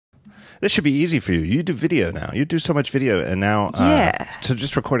This should be easy for you. You do video now. You do so much video, and now so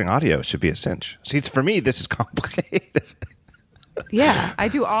just recording audio should be a cinch. See, it's for me. This is complicated. Yeah, I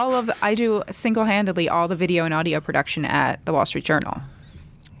do single-handedly all the video and audio production at the Wall Street Journal,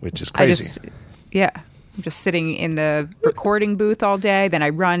 which is crazy. I'm just sitting in the recording booth all day. Then I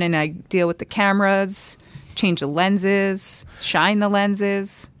run and I deal with the cameras, change the lenses, shine the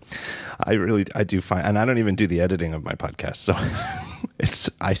lenses. I do find, and I don't even do the editing of my podcast, so.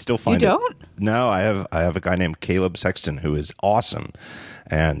 I still find you don't? No, I have a guy named Caleb Sexton who is awesome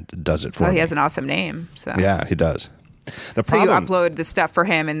and does it for me. He has an awesome name. So yeah, he does. So you upload the stuff for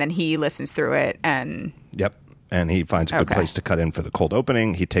him, and then he listens through it, and yep. And he finds a good place to cut in for the cold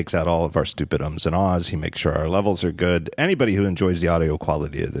opening. He takes out all of our stupid ums and ahs. He makes sure our levels are good. Anybody who enjoys the audio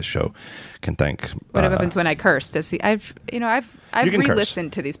quality of this show can thank. What happens when I curse? Does he? I've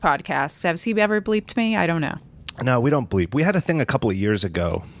re-listened to these podcasts. Has he ever bleeped me? I don't know. No, we don't bleep. We had a thing a couple of years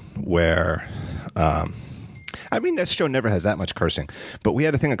ago where, this show never has that much cursing, but we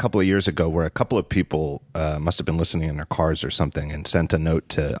had a thing a couple of years ago where a couple of people must have been listening in their cars or something and sent a note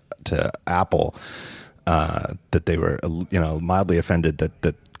to Apple that they were, mildly offended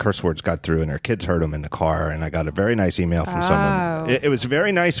that curse words got through and their kids heard them in the car. And I got a very nice email from someone. It was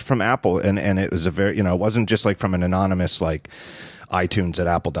very nice from Apple, and it was a very, it wasn't just like from an anonymous iTunes at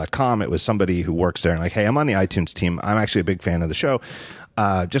apple.com. It was somebody who works there and hey, I'm on the iTunes team. I'm actually a big fan of the show.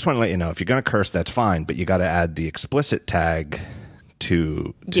 Just want to let you know, if you're going to curse, that's fine, but you got to add the explicit tag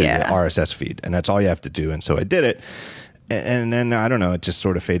to the RSS feed, and that's all you have to do. And so I did it, and then I don't know, it just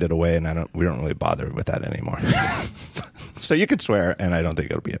sort of faded away, and we don't really bother with that anymore. So you could swear, and I don't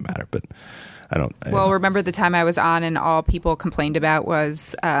think it'll be a matter, but remember the time I was on and all people complained about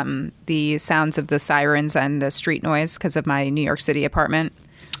was the sounds of the sirens and the street noise because of my New York City apartment.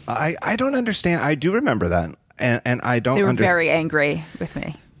 I don't understand. I do remember that. And I don't. They were very angry with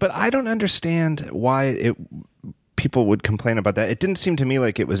me. But I don't understand why people would complain about that. It didn't seem to me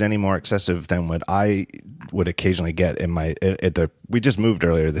like it was any more excessive than what I would occasionally get in my. We just moved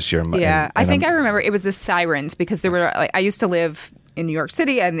earlier this year. I think I remember it was the sirens because there were. I used to live in New York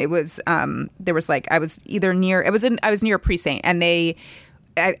City, and it was there was I was either near. I was near Precinct, and I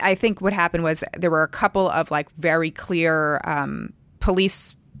think what happened was there were a couple of very clear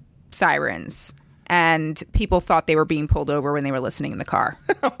police sirens. And people thought they were being pulled over when they were listening in the car.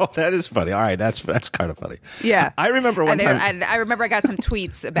 Oh, that is funny. All right, that's kind of funny. Yeah, I remember one time. And I remember I got some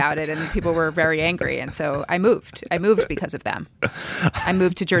tweets about it, and people were very angry, and so I moved. I moved because of them. I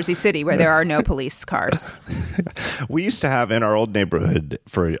moved to Jersey City, where there are no police cars. We used to have in our old neighborhood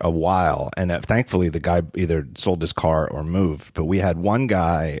for a while, and thankfully the guy either sold his car or moved. But we had one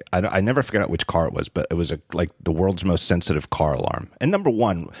guy. I never forget which car it was, but it was the world's most sensitive car alarm. And number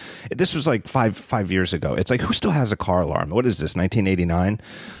one, this was five years ago. It's who still has a car alarm? What is this, 1989?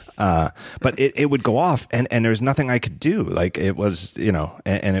 But it would go off, and there was nothing I could do. It was,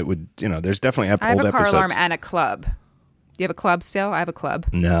 and it would, there's definitely old episodes. I have a car alarm and a club. Do you have a club still? I have a club.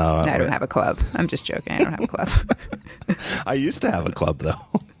 No, I don't have a club. I'm just joking. I don't have a club. I used to have a club, though.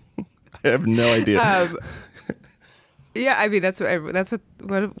 I have no idea. Yeah,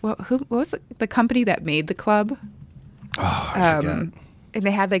 what was the company that made the club? Oh, I forget. And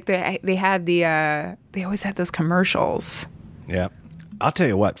they had they always had those commercials. Yeah. I'll tell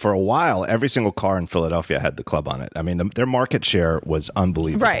you what, for a while, every single car in Philadelphia had the club on it. I mean, their market share was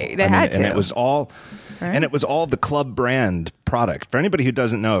unbelievable. Right. They had to. And it was all the club brand product. For anybody who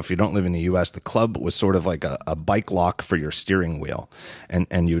doesn't know, if you don't live in the U.S., the club was sort of like a bike lock for your steering wheel.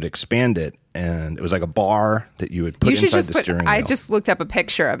 And you would expand it, and it was like a bar that you would put inside the steering wheel. I just looked up a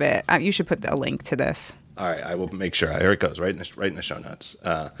picture of it. You should put a link to this. All right, I will make sure. Here it goes, right in the show notes.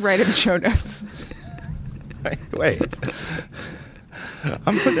 Right in the show notes. Wait.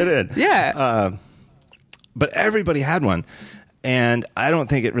 I'm putting it in. Yeah. But everybody had one, and I don't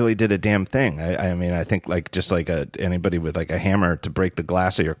think it really did a damn thing. I mean, I think anybody with a hammer to break the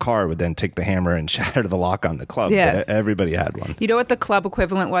glass of your car would then take the hammer and shatter the lock on the club. Yeah. But everybody had one. You know what the club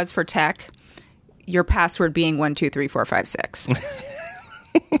equivalent was for tech? Your password being 1234556.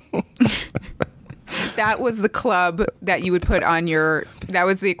 That was the club that you would put on that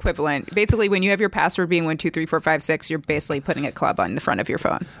was the equivalent. Basically, when you have your password being 123456, you're basically putting a club on the front of your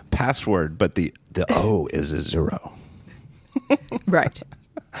phone. Password, but the O is a 0. Right.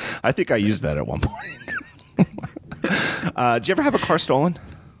 I think I used that at one point. Did you ever have a car stolen?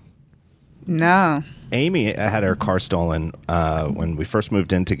 No. Amy had her car stolen when we first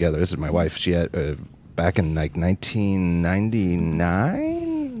moved in together. This is my wife. She had back in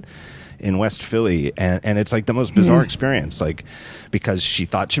 1999. in West Philly, and it's like the most bizarre experience, like because she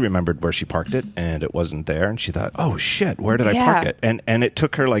thought she remembered where she parked it and it wasn't there, and she thought, oh shit, where did I park it? And it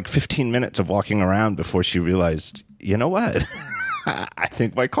took her like 15 minutes of walking around before she realized, you know what? I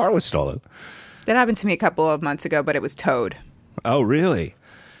think my car was stolen. That happened to me a couple of months ago, but it was towed. Oh, really?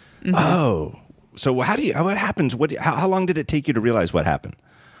 Mm-hmm. Oh, so what happens? How long did it take you to realize what happened?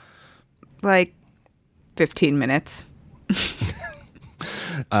 Like 15 minutes.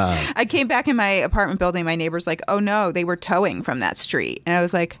 I came back in my apartment building. My neighbor's like, oh no, they were towing from that street. And I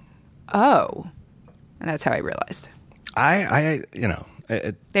was like, oh. And that's how I realized.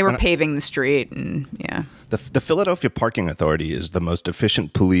 They were paving the street, and yeah. The Philadelphia Parking Authority is the most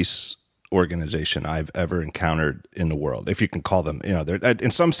efficient police organization I've ever encountered in the world, if you can call them.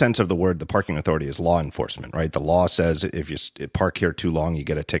 In some sense of the word, the parking authority is law enforcement, right? The law says if you park here too long, you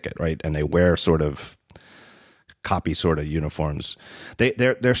get a ticket, right? And they wear sort of uniforms.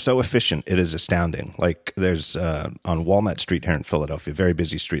 They're so efficient, it is astounding. Like there's on Walnut Street here in Philadelphia, very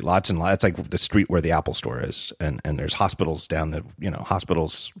busy street, lots and lots. It's like the street where the Apple Store is, and there's hospitals down the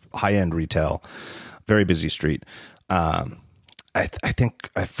hospitals, high end retail, very busy street. I think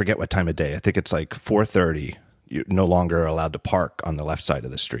I forget what time of day. I think it's like 4:30. You're no longer allowed to park on the left side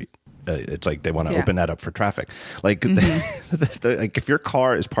of the street. It's like they want to open that up for traffic. Like, like if your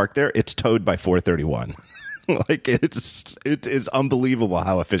car is parked there, it's towed by 4:31. Like it is unbelievable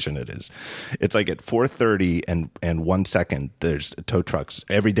how efficient it is. It's like at 4:30 and 1 second, there's tow trucks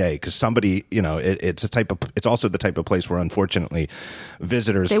every day because somebody, it's also the type of place where unfortunately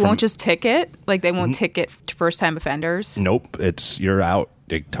visitors won't just ticket, like they won't ticket first time offenders. Nope, you're out.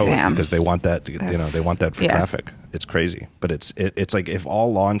 They tow it because they want that. They want that for traffic. It's crazy, but it's like if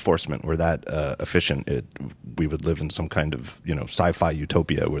all law enforcement were that efficient, we would live in some kind of sci-fi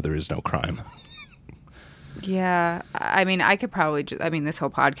utopia where there is no crime. Yeah, I mean, I could probably this whole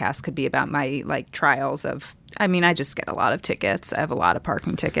podcast could be about my trials of. I just get a lot of tickets. I have a lot of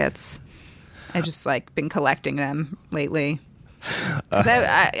parking tickets. I just been collecting them lately.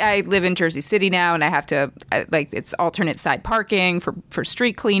 I live in Jersey City now, and I have to it's alternate side parking for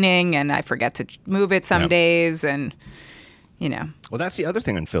street cleaning, and I forget to move it some days, and Well, that's the other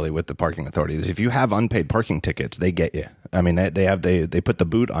thing in Philly with the parking authority is if you have unpaid parking tickets, they get you. I mean, they put the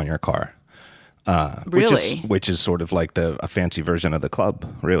boot on your car. Really? Which is sort of like a fancy version of the club,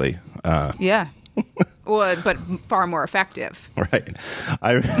 really. Yeah. Well, but far more effective. Right.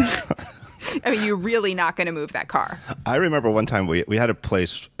 You're really not going to move that car. I remember one time we had a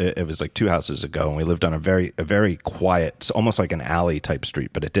place, it was like 2 houses ago, and we lived on a very quiet, almost like an alley type street,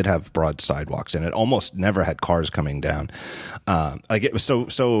 but it did have broad sidewalks, and it almost never had cars coming down. It was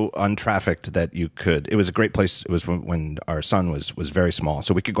so untrafficked that it was a great place. It was when our son was very small,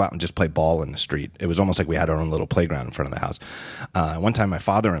 so we could go out and just play ball in the street. It was almost like we had our own little playground in front of the house. One time my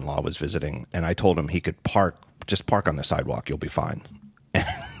father-in-law was visiting, and I told him he could just park on the sidewalk, you'll be fine.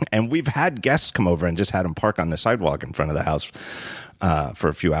 And we've had guests come over and just had them park on the sidewalk in front of the house for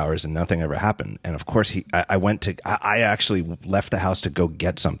a few hours, and nothing ever happened. And of course, I actually left the house to go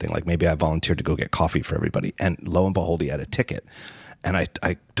get something. Like maybe I volunteered to go get coffee for everybody. And lo and behold, he had a ticket. And I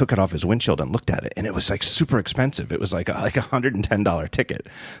took it off his windshield and looked at it, and it was super expensive. It was like $110 ticket.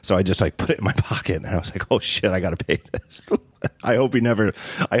 So I just put it in my pocket, and I was like, "Oh shit, I got to pay this." I hope he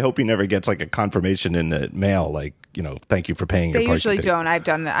never gets a confirmation in the mail, thank you for paying your parking ticket. They usually don't. I've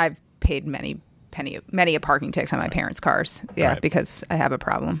done that. I've paid many a parking tickets on my parents' cars. Yeah, right. Because I have a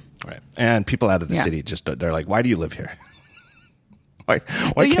problem. Right. And people out of the city they're like, "Why do you live here?" why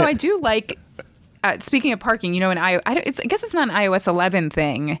I do like. Speaking of parking, I guess it's not an iOS 11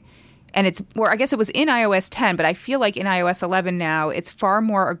 thing, and I guess it was in iOS 10, but I feel like in iOS 11 now, it's far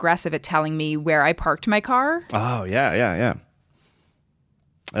more aggressive at telling me where I parked my car. Oh, yeah.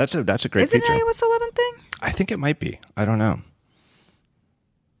 That's a great feature. Is it an iOS 11 thing? I think it might be. I don't know.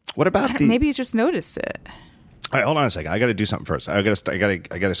 What about maybe you just noticed it. All right, hold on a second. I got to do something first. I got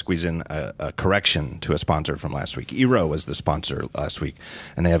to squeeze in a correction to a sponsor from last week. Eero was the sponsor last week,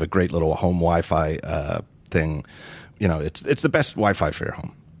 and they have a great little home Wi-Fi thing. It's the best Wi-Fi for your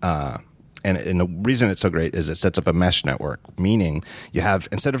home. And the reason it's so great is it sets up a mesh network, meaning you have,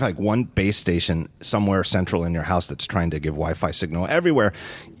 instead of one base station somewhere central in your house that's trying to give Wi-Fi signal everywhere,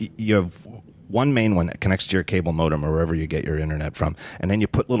 you have one main one that connects to your cable modem or wherever you get your internet from, and then you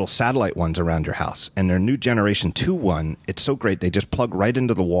put little satellite ones around your house. And their new Generation 2 one, it's so great, they just plug right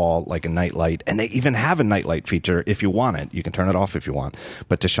into the wall like a night light, and they even have a night light feature if you want it. You can turn it off if you want,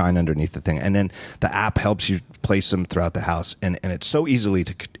 but to shine underneath the thing. And then the app helps you place them throughout the house, and it's so easy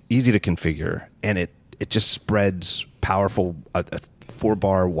to configure, and it just spreads powerful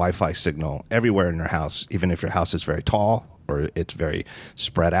 4-bar Wi-Fi signal everywhere in your house, even if your house is very tall or it's very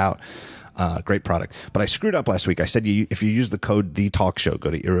spread out. Great product. But I screwed up last week. I said if you use the code TheTalkShow,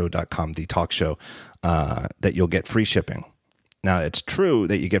 go to eero.com, TheTalkShow, that you'll get free shipping. Now, it's true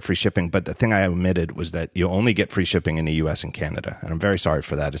that you get free shipping, but the thing I omitted was that you only get free shipping in the U.S. and Canada. And I'm very sorry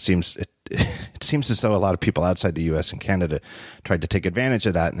for that. It seems as though a lot of people outside the U.S. and Canada tried to take advantage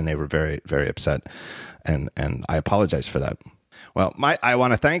of that, and they were very, very upset. And I apologize for that. Well, I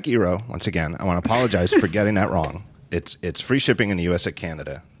want to thank Eero once again. I want to apologize for getting that wrong. It's free shipping in the U.S. and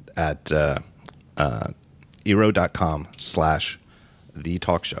Canada at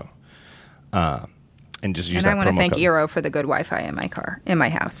eero.com/TheTalkShow. And just use and that I want to promo thank code. Eero for the good Wi-Fi in my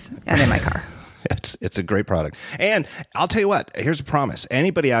house, and in my car. It's a great product. And I'll tell you what, here's a promise.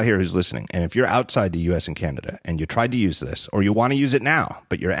 Anybody out here who's listening, and if you're outside the U.S. and Canada and you tried to use this, or you want to use it now,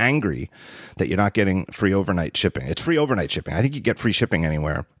 but you're angry that you're not getting free overnight shipping. It's free overnight shipping. I think you get free shipping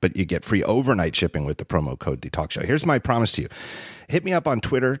anywhere, but you get free overnight shipping with the promo code TheTalkShow. Here's my promise to you. Hit me up on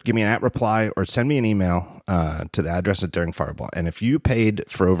Twitter, give me an @reply, or send me an email to the address at During Fireball. And if you paid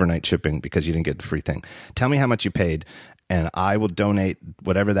for overnight shipping because you didn't get the free thing, tell me how much you paid, and I will donate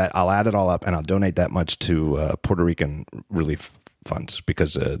whatever that. I'll add it all up, and I'll donate that much to Puerto Rican relief funds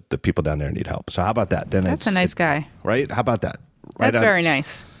because the people down there need help. So how about that? Then That's a nice guy, right? How about that? Right. That's very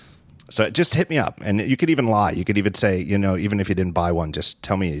nice. So just hit me up, and you could even lie. You could even say, even if you didn't buy one, just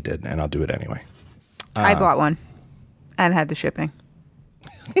tell me you did, and I'll do it anyway. I bought one and had the shipping.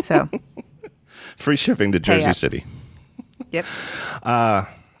 So free shipping to Jersey City. Yep.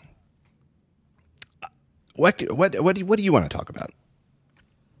 What do you want to talk about?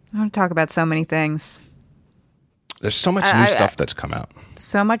 I want to talk about so many things. There's so much new stuff that's come out.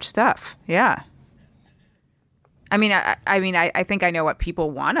 So much stuff. Yeah. I mean, I think I know what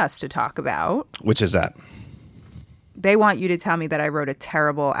people want us to talk about. Which is that? They want you to tell me that I wrote a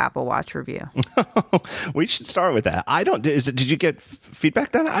terrible Apple Watch review. We should start with that. Did you get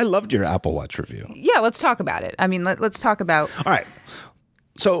feedback then? I loved your Apple Watch review. Yeah, let's talk about it. I mean, let's talk about. All right.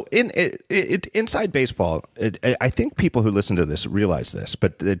 So inside baseball, I think people who listen to this realize this,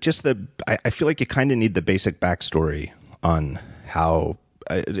 but I feel like you kind of need the basic backstory on how.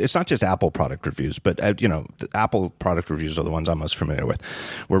 It's not just Apple product reviews, but the Apple product reviews are the ones I'm most familiar with,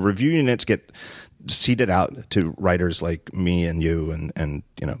 where review units get seeded out to writers like me and you and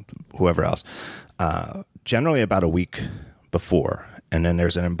whoever else, generally about a week before, and then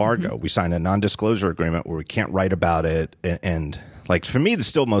there's an embargo. Mm-hmm. We sign a non-disclosure agreement where we can't write about it, and like for me, the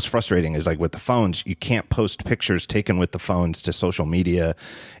still most frustrating is like with the phones, you can't post pictures taken with the phones to social media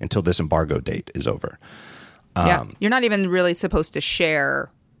until this embargo date is over. Yeah, you're not even really supposed to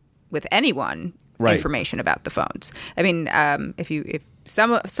share with anyone information about the phones. I mean, if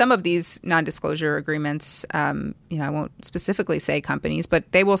some of these non-disclosure agreements, I won't specifically say companies,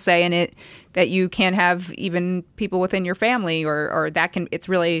 but they will say in it that you can't have even people within your family, or that can.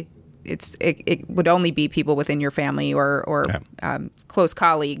 It would only be people within your family or close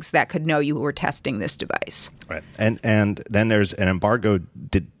colleagues that could know you were testing this device. Right. And then there's an embargo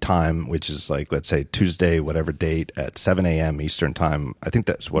time, which is like, let's say Tuesday, whatever date at 7 a.m. Eastern time. I think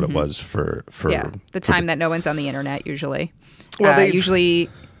that's what it was for the time that no one's on the internet usually. Well,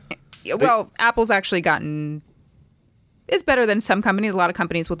 Apple's actually gotten is better than some companies. A lot of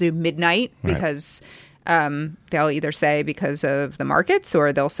companies will do midnight because they'll either say because of the markets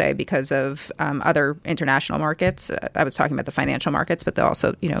or they'll say because of other international markets. I was talking about the financial markets, but they'll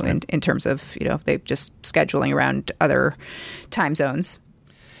also, in terms of, they just scheduling around other time zones.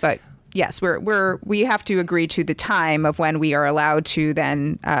 But yes, we have to agree to the time of when we are allowed to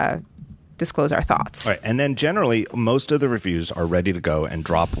then disclose our thoughts. Right. And then generally, most of the reviews are ready to go and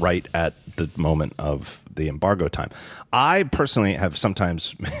drop right at the moment of the embargo time. I personally have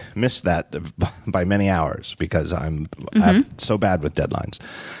sometimes missed that by many hours because I'm so bad with deadlines.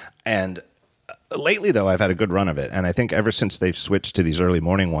 And lately, though, I've had a good run of it. And I think ever since they've switched to these early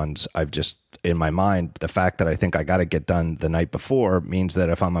morning ones, I've just, in my mind, the fact that I think I got to get done the night before means that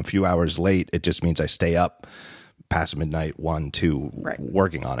if I'm a few hours late, it just means I stay up past midnight, 1, 2,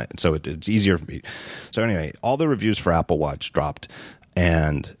 working on it. So it's easier for me. So anyway, all the reviews for Apple Watch dropped.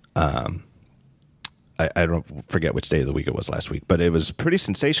 And I don't forget which day of the week it was last week, but it was pretty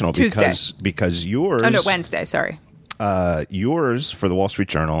sensational because yours... Oh, no, Wednesday, sorry. Yours for the Wall Street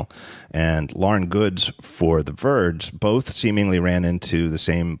Journal and Lauren Goode's for The Verge both seemingly ran into the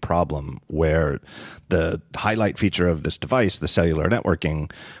same problem where the highlight feature of this device, the cellular networking,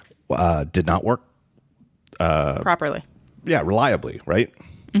 did not work properly. Yeah, reliably, right?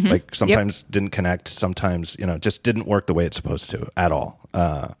 Mm-hmm. Like sometimes didn't connect, sometimes, just didn't work the way it's supposed to at all.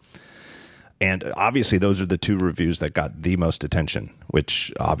 And obviously those are the two reviews that got the most attention,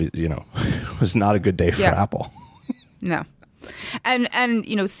 which obviously, was not a good day for Apple. No.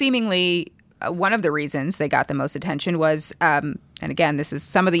 And seemingly one of the reasons they got the most attention was, and again, this is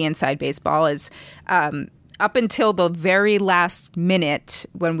some of the inside baseball, is up until the very last minute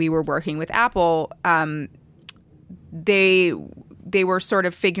when we were working with Apple, they were sort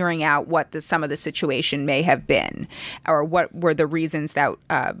of figuring out what some of the situation may have been, or what were the reasons that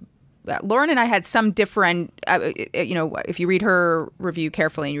Lauren and I had some different, if you read her review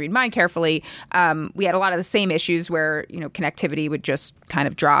carefully and you read mine carefully, we had a lot of the same issues where, connectivity would just kind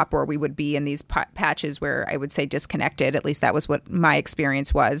of drop, or we would be in these patches where I would say disconnected. At least that was what my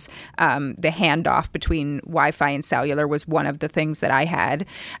experience was. The handoff between Wi-Fi and cellular was one of the things that I had.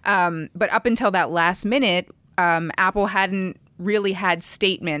 But up until that last minute, Apple hadn't really had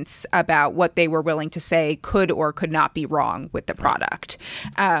statements about what they were willing to say could or could not be wrong with the product.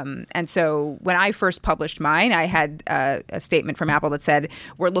 And so when I first published mine, I had a statement from Apple that said,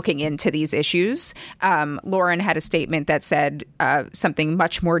 we're looking into these issues. Lauren had a statement that said something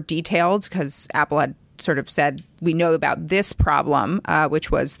much more detailed, because Apple had sort of said, we know about this problem, which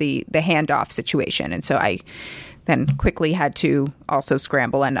was the handoff situation. And so I then quickly had to also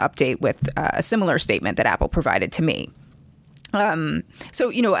scramble and update with a similar statement that Apple provided to me. I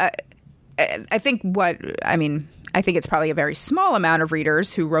think I think it's probably a very small amount of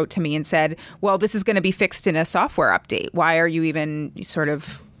readers who wrote to me and said, well, this is going to be fixed in a software update. Why are you even sort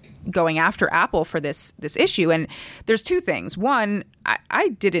of going after Apple for this issue? And there's two things. One, I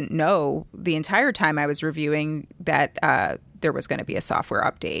didn't know the entire time I was reviewing that there was going to be a software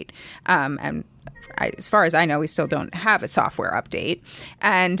update. As far as I know, we still don't have a software update.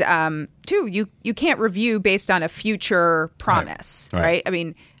 And two, you can't review based on a future promise, right? I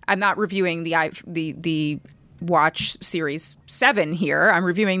mean, I'm not reviewing the Watch Series 7 here. I'm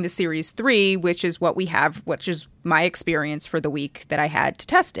reviewing the Series 3, which is what we have, which is my experience for the week that I had to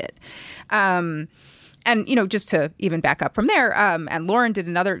test it. And, just to even back up from there, and Lauren did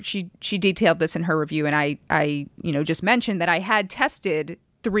she detailed this in her review, and I just mentioned that I had tested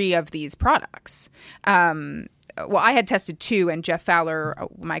 3 of these products. Well, I had tested 2, and Jeff Fowler,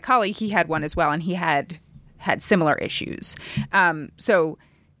 my colleague, he had one as well, and he had similar issues. So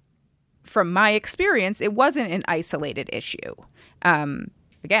from my experience, it wasn't an isolated issue.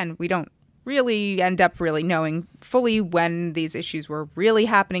 Again, we don't really end up really knowing fully when these issues were really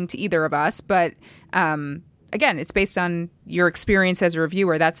happening to either of us. But again, it's based on your experience as a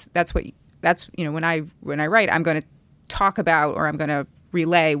reviewer. That's when I write, I'm going to talk about, or I'm going to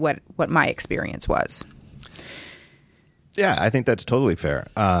relay what my experience was. Yeah, I think that's totally fair.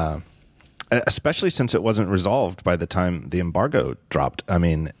 Especially since it wasn't resolved by the time the embargo dropped. I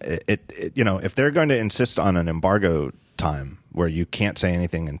mean, if they're going to insist on an embargo time where you can't say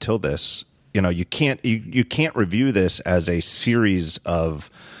anything until this, you can't review this as a series of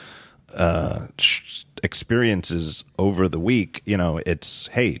experiences over the week. It's,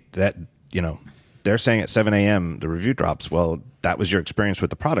 hey, that, they're saying at 7 a.m. the review drops. Well, that was your experience with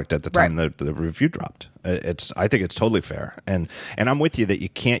the product at the time the review dropped. I think it's totally fair. And I'm with you that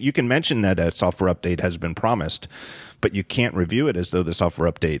you can mention that a software update has been promised, but you can't review it as though the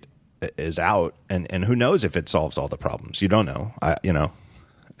software update is out. And who knows if it solves all the problems? You don't know.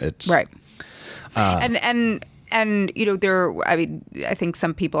 It's right. And I think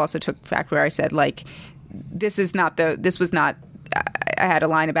some people also took the fact where I said, like, I had a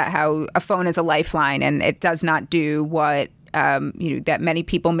line about how a phone is a lifeline, and it does not do what that many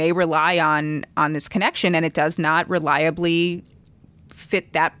people may rely on this connection, and it does not reliably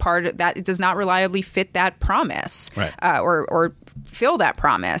fit that part. That it does not reliably fit that promise, right. Or fill that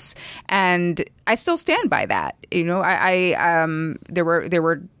promise. And I still stand by that. There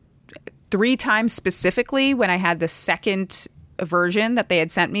were 3 times specifically when I had the second version that they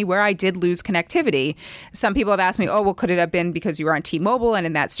had sent me where I did lose connectivity. Some people have asked me, oh, well, could it have been because you were on T-Mobile and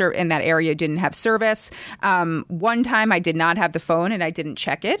in that area didn't have service? One time I did not have the phone and I didn't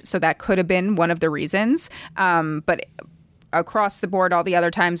check it, so that could have been one of the reasons. But across the board, all the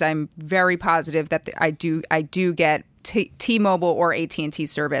other times, I'm very positive that I do get T-Mobile or AT&T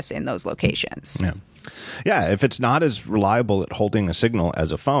service in those locations. Yeah. Yeah, if it's not as reliable at holding a signal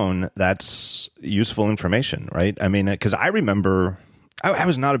as a phone, that's useful information, right? I mean, because I remember I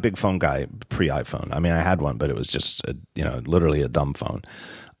was not a big phone guy pre-iPhone. I mean, I had one, but it was just literally a dumb phone.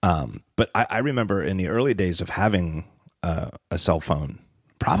 But I remember in the early days of having a cell phone,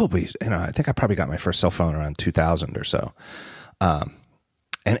 probably, I think I probably got my first cell phone around 2000 or so. And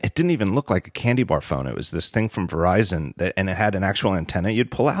it didn't even look like a candy bar phone. It was this thing from Verizon and it had an actual antenna you'd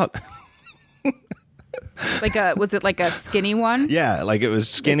pull out. Was it like a skinny one? Yeah, like it was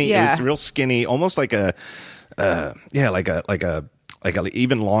skinny. Yeah. It was real skinny, almost like like a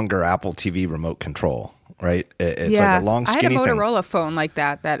even longer Apple TV remote control, right? It's like a long, skinny I had a thing. Motorola phone like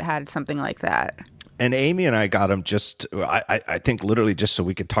that had something like that. And Amy and I got them just, I think literally just so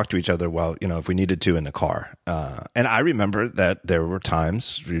we could talk to each other while, if we needed to in the car. And I remember that there were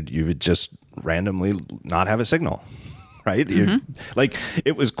times you would just randomly not have a signal, right? Like,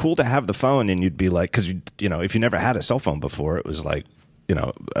 it was cool to have the phone and you'd be like, because, if you never had a cell phone before, it was like,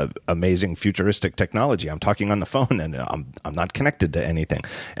 amazing futuristic technology. I'm talking on the phone and I'm not connected to anything.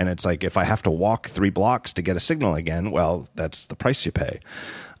 And it's like, if I have to walk 3 blocks to get a signal again, well, that's the price you pay.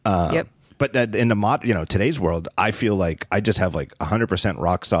 Yep. But in the today's world, I feel like I just have like 100%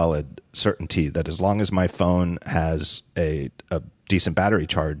 rock solid certainty that as long as my phone has a decent battery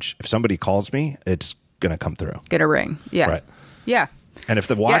charge, if somebody calls me, it's going to come through. Get a ring. Yeah. Right. Yeah. And if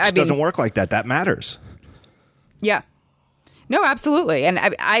the watch doesn't work like that, that matters. Yeah. No, absolutely. And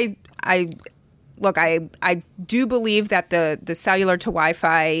I look, I do believe that the cellular to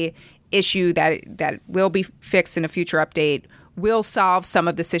Wi-Fi issue that will be fixed in a future update will solve some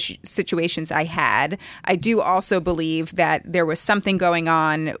of the situations I had. I do also believe that there was something going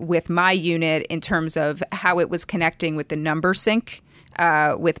on with my unit in terms of how it was connecting with the number sync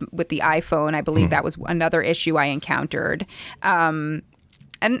with the iPhone. I believe that was another issue I encountered. And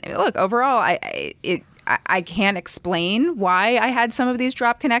look, overall, I can't explain why I had some of these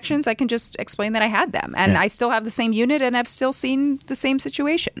drop connections. I can just explain that I had them, and I still have the same unit, and I've still seen the same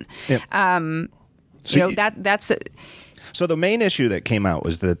situation. Yeah. That's. So the main issue that came out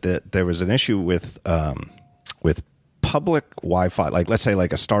was that there was an issue with public Wi-Fi, like let's say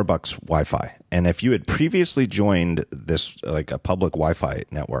like a Starbucks Wi-Fi, and if you had previously joined this like a public Wi-Fi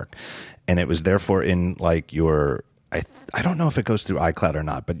network, and it was therefore in like your I don't know if it goes through iCloud or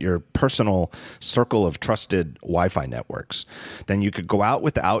not, but your personal circle of trusted Wi-Fi networks, then you could go out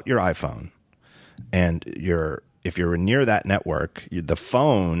without your iPhone, and if you're near that network, the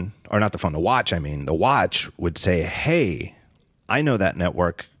watch would say, "Hey, I know that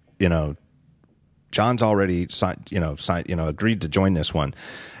network. John's already agreed to join this one,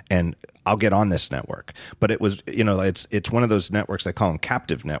 and I'll get on this network." But it was, it's one of those networks, they call them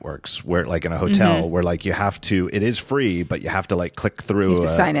captive networks, where like in a hotel where like you have to, it is free, but you have to like click through. You have to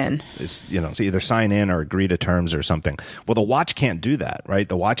sign in. It's, so either sign in or agree to terms or something. Well, the watch can't do that, right?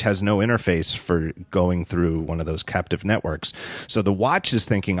 The watch has no interface for going through one of those captive networks. So the watch is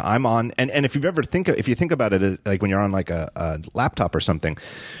thinking I'm on, and if you think about it, like when you're on like a laptop or something,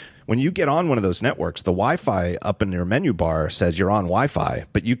 when you get on one of those networks, the Wi-Fi up in your menu bar says you're on Wi-Fi,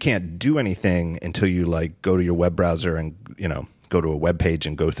 but you can't do anything until you like go to your web browser and, go to a web page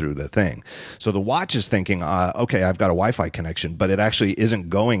and go through the thing. So the watch is thinking, okay, I've got a Wi-Fi connection, but it actually isn't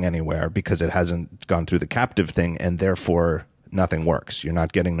going anywhere because it hasn't gone through the captive thing, and therefore nothing works. You're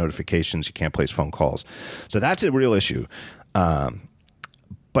not getting notifications. You can't place phone calls. So that's a real issue.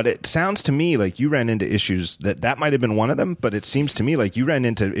 But it sounds to me like you ran into issues that might have been one of them, but it seems to me like you ran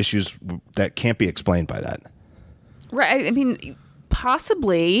into issues that can't be explained by that. Right. I mean,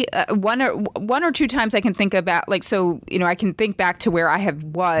 possibly one or two times I can think about, like, so, I can think back to where I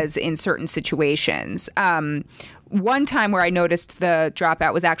was in certain situations. One time where I noticed the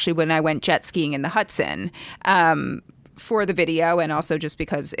dropout was actually when I went jet skiing in the Hudson. For the video, and also just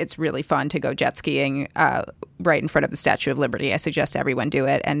because it's really fun to go jet skiing right in front of the Statue of Liberty. I suggest everyone do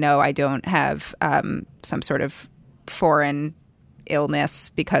it. And no, I don't have some sort of foreign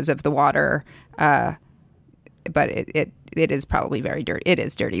illness because of the water, but it is probably very dirty. It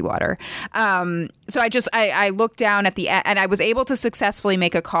is dirty water. So I looked down at the end, and I was able to successfully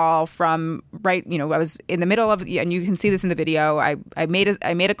make a call from I was in the middle of, and you can see this in the video. I made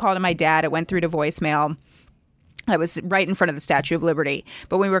a call to my dad. It went through to voicemail. I was right in front of the Statue of Liberty.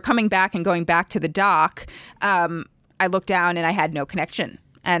 But when we were coming back and going back to the dock, I looked down and I had no connection.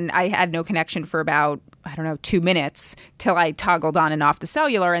 And I had no connection for about, 2 minutes till I toggled on and off the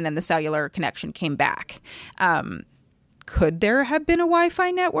cellular, and then the cellular connection came back. Could there have been a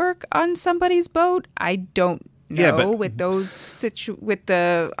Wi-Fi network on somebody's boat? I don't know. Yeah, but with with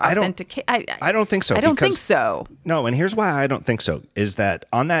the authenticate, I don't think so. I don't think so. No, and here's why I don't think so: is that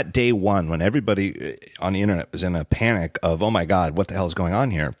on that day one, when everybody on the internet was in a panic of, "Oh my God, what the hell is going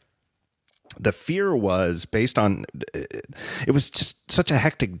on here?" The fear was based on it was just such a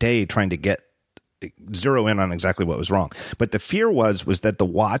hectic day trying to zero in on exactly what was wrong. But the fear was that the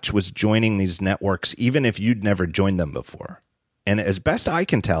watch was joining these networks even if you'd never joined them before. And as best I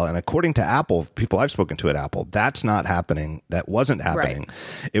can tell, and according to Apple, people I've spoken to at Apple, that's not happening. That wasn't happening.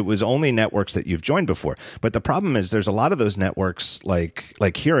 Right. It was only networks that you've joined before. But the problem is there's a lot of those networks,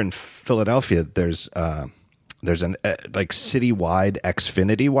 like here in Philadelphia, there's an like citywide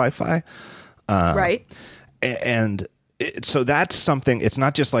Xfinity Wi-Fi. Right. And So that's something. It's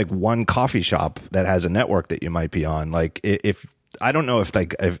not just like one coffee shop that has a network that you might be on. Like if I don't know if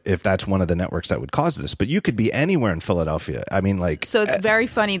that's one of the networks that would cause this, but you could be anywhere in Philadelphia. I mean, like. So it's very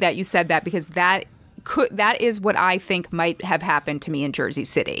funny that you said that, because that is what I think might have happened to me in Jersey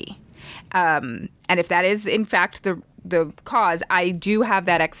City. And if that is in fact the cause, I do have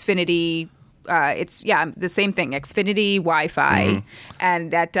that Xfinity. It's the same thing, Xfinity Wi-Fi,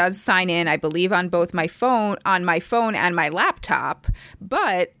 and that does sign in, I believe, on both my phone and my laptop.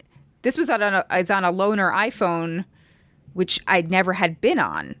 But this was on a loaner iPhone, which I'd never had been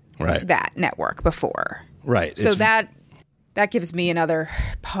on that network before. Right. So that gives me another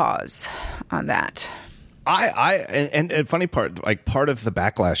pause on that. And funny part, like part of the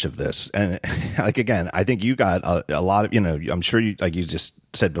backlash of this, and like again, I think you got a lot of, I'm sure you, like you just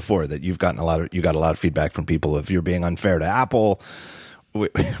said before, that you got a lot of feedback from people of you're being unfair to Apple,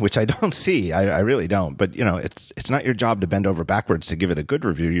 which I don't see. I really don't. But it's not your job to bend over backwards to give it a good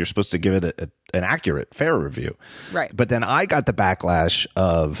review. You're supposed to give it an accurate, fair review. Right. But then I got the backlash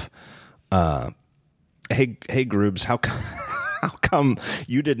of, hey Groobs, how come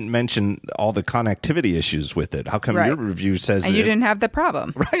you didn't mention all the connectivity issues with it? How come your review says and you didn't have the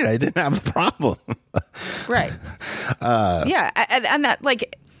problem? Right, I didn't have the problem. Right. Yeah, and that,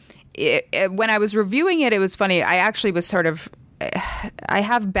 like, when I was reviewing it, it was funny. I actually was sort of, I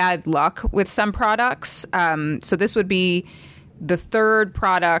have bad luck with some products. So this would be the third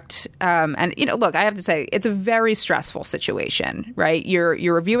product. And, look, I have to say, it's a very stressful situation, right?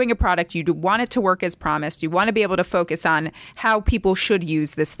 You're reviewing a product. You want it to work as promised. You want to be able to focus on how people should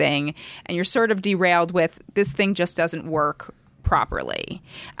use this thing. And you're sort of derailed with, this thing just doesn't work properly.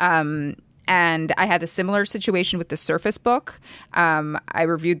 And I had a similar situation with the Surface Book. I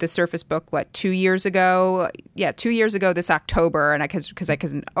reviewed the Surface Book, 2 years ago? Yeah, 2 years ago this October. And because I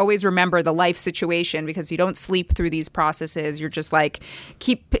can always remember the life situation, because you don't sleep through these processes. You're just like,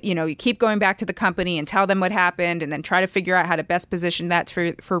 you keep going back to the company and tell them what happened, and then try to figure out how to best position that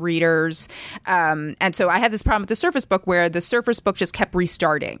for readers. And so I had this problem with the Surface Book, where the Surface Book just kept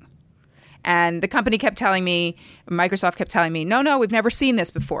restarting. And the company kept telling me, Microsoft kept telling me, no, we've never seen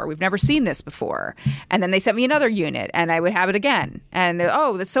this before. We've never seen this before. And then they sent me another unit, and I would have it again. And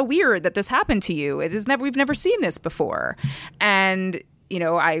that's so weird that this happened to you. We've never seen this before. And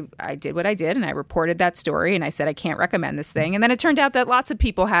I did what I did, and I reported that story, and I said I can't recommend this thing. And then it turned out that lots of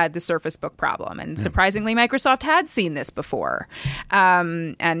people had the Surface Book problem, and surprisingly, Microsoft had seen this before.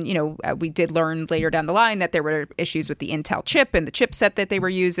 And we did learn later down the line that there were issues with the Intel chip and the chipset that they were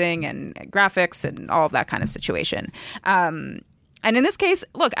using, and graphics, and all of that kind of situation. And in this case,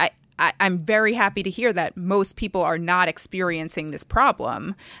 look, I'm very happy to hear that most people are not experiencing this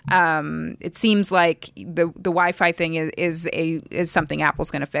problem. It seems like the Wi-Fi thing is something Apple's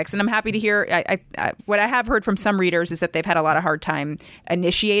going to fix, and I'm happy to hear. What I have heard from some readers is that they've had a lot of hard time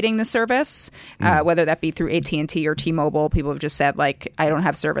initiating the service, whether that be through AT&T or T-Mobile. People have just said, like, I don't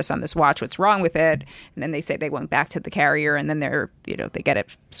have service on this watch. What's wrong with it? And then they say they went back to the carrier, and then they get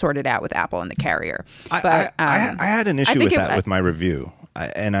it sorted out with Apple and the carrier. But I had an issue with that with my review.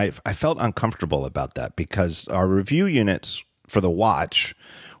 I felt uncomfortable about that, because our review units for the watch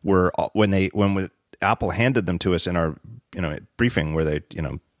were, when Apple handed them to us in our briefing, where they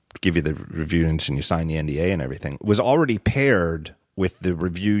give you the review units and you sign the NDA and everything, was already paired with the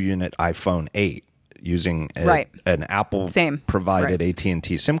review unit iPhone 8 using an Apple provided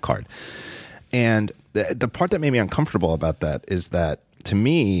AT&T SIM card. And the part that made me uncomfortable about that is that, to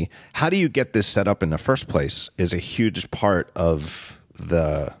me, how do you get this set up in the first place is a huge part of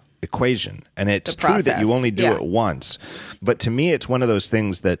the equation. And it's true that you only do it once, but to me, it's one of those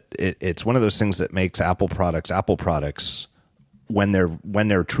things that makes Apple products when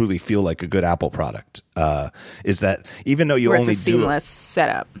they're truly feel like a good Apple product, is that even though you only it's a seamless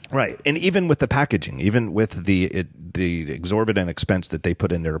setup, right? And even with the packaging, even with the exorbitant expense that they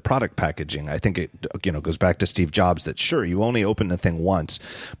put in their product packaging, I think it goes back to Steve Jobs, that sure, you only open the thing once,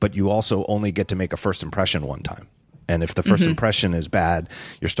 but you also only get to make a first impression one time. And if the first impression is bad,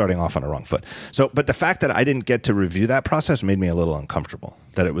 you're starting off on a wrong foot. So, but the fact that I didn't get to review that process made me a little uncomfortable,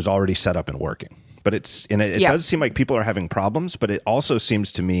 that it was already set up and working. But it does seem like people are having problems, but it also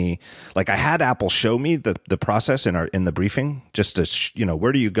seems to me like I had Apple show me the process in the briefing, just to,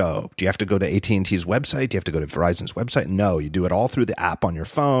 where do you go? Do you have to go to AT&T's website? Do you have to go to Verizon's website? No, you do it all through the app on your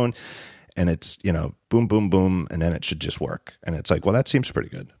phone, and it's, boom, boom, boom, and then it should just work. And it's like, well, that seems pretty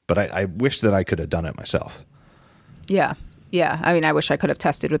good. But I wish that I could have done it myself. Yeah. I mean, I wish I could have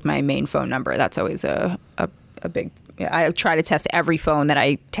tested with my main phone number. That's always a big. I try to test every phone that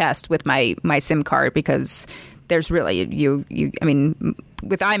I test with my SIM card, because there's really I mean,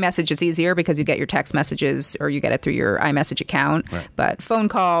 with iMessage, it's easier because you get your text messages or you get it through your iMessage account. Right. But phone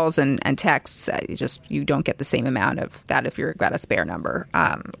calls and texts, you don't get the same amount of that if you've got a spare number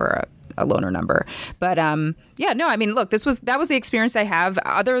or a loaner number. But look, that was the experience I have.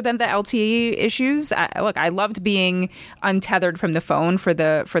 Other than the LTE issues, I loved being untethered from the phone for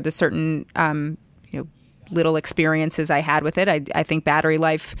the certain little experiences I had with it. I think battery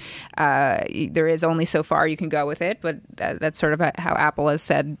life, there is only so far you can go with it, but that's sort of how Apple has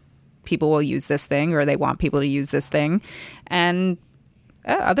said people will use this thing, or they want people to use this thing. And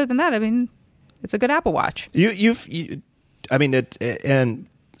other than that, I mean, it's a good Apple Watch.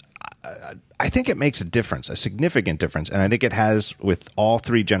 I think it makes a difference, a significant difference. And I think it has with all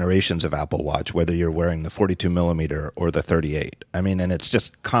three generations of Apple Watch, whether you're wearing the 42 millimeter or the 38. I mean, and it's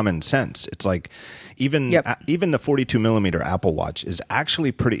just common sense. It's like even the 42 millimeter Apple Watch is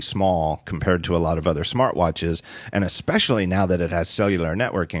actually pretty small compared to a lot of other smartwatches. And especially now that it has cellular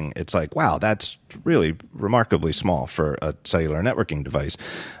networking, it's like, wow, that's really remarkably small for a cellular networking device.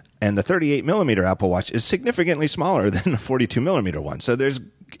 And the 38 millimeter Apple Watch is significantly smaller than the 42 millimeter one. So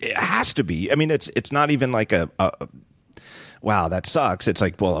it has to be. I mean, it's not even like a wow, that sucks. It's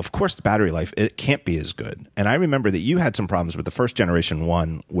like, well, of course the battery life, it can't be as good. And I remember that you had some problems with the first generation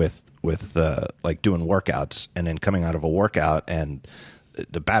one with like doing workouts and then coming out of a workout and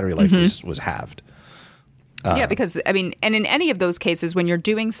the battery life was halved. Because I mean, and in any of those cases, when you're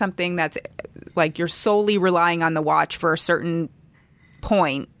doing something that's like you're solely relying on the watch for a certain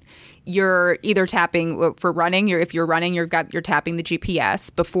point, you're either tapping for running. If you're running, you're tapping the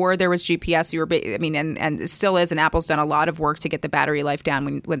GPS. Before there was GPS, and it still is. And Apple's done a lot of work to get the battery life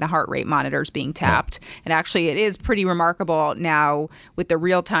down when the heart rate monitor is being tapped. Yeah. And actually, it is pretty remarkable now with the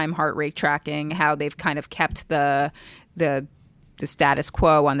real time heart rate tracking how they've kind of kept the status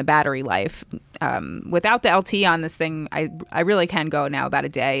quo on the battery life. Without the LTE on this thing, I really can go now about a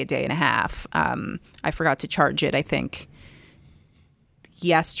day and a half. I forgot to charge it, I think,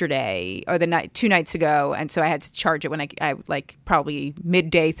 yesterday or 2 nights ago, and so I had to charge it when I like probably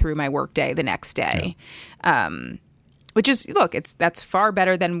midday through my work day the next day. Which is, look, that's far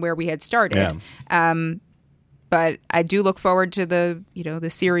better than where we had started. But I do look forward to the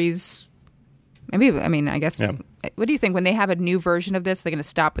series. Maybe, I mean, I guess. What do you think when they have a new version of this? They're going to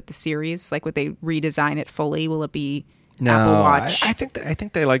stop with the series, like would they redesign it fully? Will it be Apple Watch? I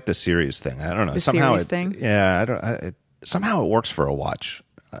think they like the series thing. I don't know. The series thing. Yeah, somehow it works for a watch,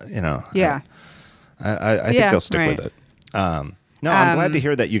 Yeah. I think they'll stick with it. I'm glad to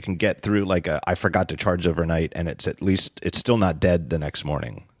hear that you can get through like I forgot to charge overnight, and it's still not dead the next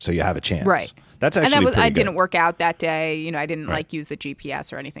morning, so you have a chance. Right. That's actually pretty good. Didn't work out that day. I didn't like use the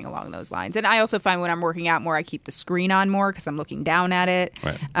GPS or anything along those lines. And I also find when I'm working out more, I keep the screen on more because I'm looking down at it.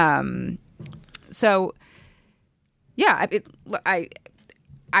 Right. So, yeah,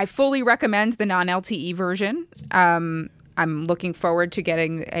 I fully recommend the non-LTE version. I'm looking forward to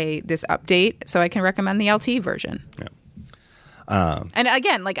getting this update so I can recommend the LTE version. Yeah. And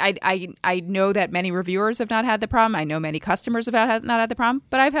again, like I know that many reviewers have not had the problem. I know many customers have not had the problem,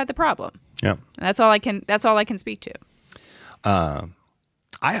 but I've had the problem. Yeah. And that's all I can speak to. I'm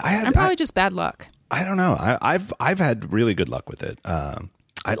probably just bad luck. I don't know. I've had really good luck with it.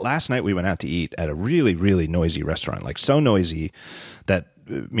 Last night we went out to eat at a really, really noisy restaurant, like so noisy that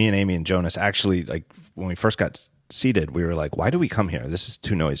me and Amy and Jonas actually, like when we first got seated, we were like, why do we come here? This is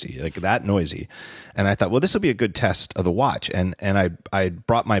too noisy, like that noisy. And I thought, well, this will be a good test of the watch. And I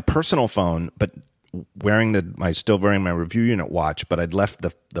brought my personal phone, but still wearing my review unit watch, but I'd left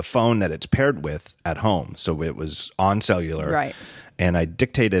the phone that it's paired with at home. So it was on cellular. Right. And I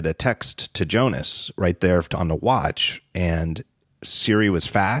dictated a text to Jonas right there on the watch, and Siri was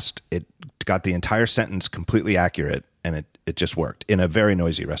fast. It got the entire sentence completely accurate, and it just worked in a very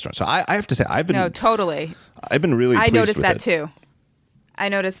noisy restaurant. So I have to say, I've been really pleased. I noticed with that it. too. I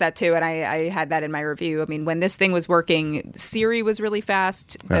noticed that too, and I had that in my review. I mean, when this thing was working, Siri was really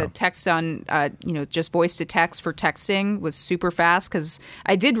fast. The text on, just voice to text for texting was super fast because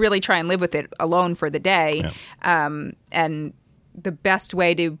I did really try and live with it alone for the day. Yeah. And the best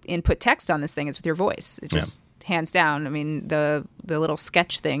way to input text on this thing is with your voice. It just hands down. I mean, the little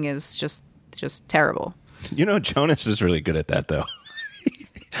sketch thing is just terrible. Jonas is really good at that, though.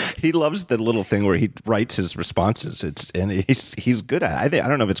 He loves the little thing where he writes his responses. He's good at it. I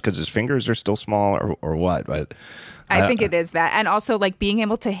don't know if it's because his fingers are still small or what, but I think it is that. And also like being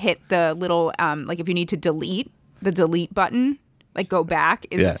able to hit the little like if you need to delete, the delete button, like go back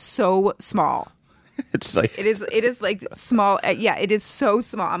is so small. It's like it is like small. It is so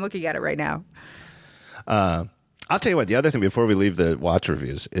small. I'm looking at it right now. I'll tell you what. The other thing before we leave the watch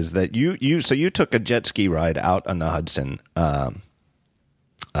reviews is that you took a jet ski ride out on the Hudson.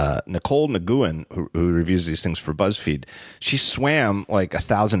 Nicole Nguyen, who reviews these things for BuzzFeed, she swam like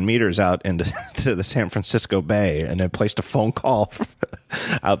 1,000 meters out into to the San Francisco Bay and then placed a phone call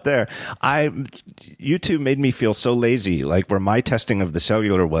out there. YouTube made me feel so lazy. Like where my testing of the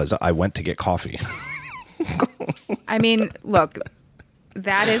cellular was, I went to get coffee. I mean, look,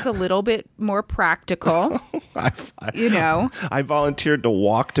 that is a little bit more practical. I volunteered to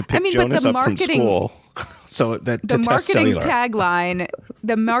walk to pick Jonas up from school. So that the marketing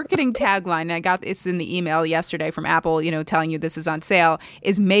tagline, I got it's in the email yesterday from Apple, telling you this is on sale,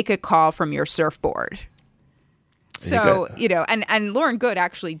 is make a call from your surfboard. So, and Lauren Good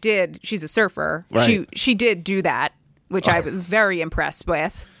actually did. She's a surfer. Right. She did do that, which I was very impressed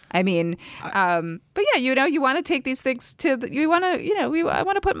with. I mean, but yeah, you want to take these things I want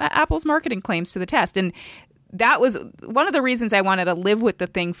to put Apple's marketing claims to the test. And that was one of the reasons I wanted to live with the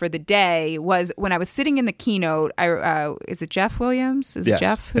thing for the day was when I was sitting in the keynote. Is it Jeff Williams? Is yes. it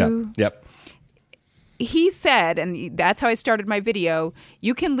Jeff who? Yep. He said, and that's how I started my video,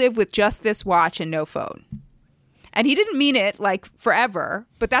 you can live with just this watch and no phone. And he didn't mean it like forever,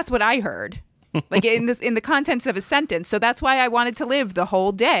 but that's what I heard. Like in the contents of a sentence. So that's why I wanted to live the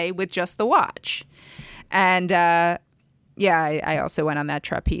whole day with just the watch. And I also went on that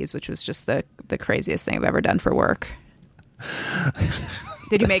trapeze, which was just the craziest thing I've ever done for work.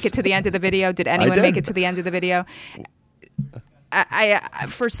 Did you make it to the end of the video? Did anyone make it to the end of the video? I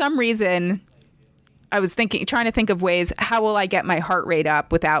for some reason, I was trying to think of ways, how will I get my heart rate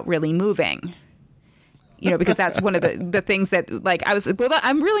up without really moving? Because that's one of the things that, like, I was, well,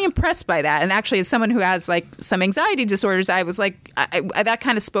 I'm really impressed by that. And actually, as someone who has, like, some anxiety disorders, I was like, that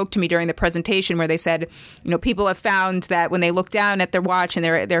kind of spoke to me during the presentation where they said, people have found that when they look down at their watch and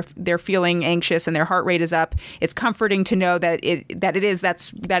they're feeling anxious and their heart rate is up, it's comforting to know that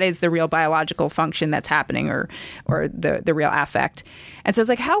that is the real biological function that's happening or the real affect. And so it's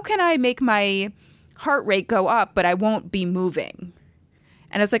like, how can I make my heart rate go up, but I won't be moving?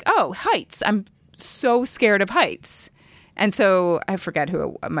 And I was like, oh, heights. I'm so scared of heights. And so I forget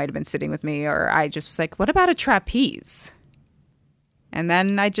who might have been sitting with me, or I just was like, what about a trapeze? And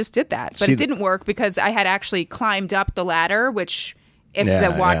then I just did that. But it didn't work because I had actually climbed up the ladder, which if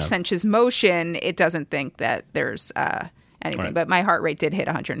the watch senses motion, it doesn't think that there's anything. Right. But my heart rate did hit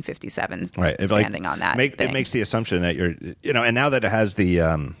 157 standing on that thing. It makes the assumption that you're, and now that it has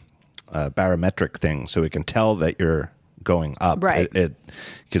the barometric thing, so it can tell that you're going up. Right.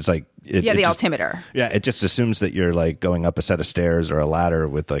 Because like, the altimeter. Yeah, it just assumes that you're like going up a set of stairs or a ladder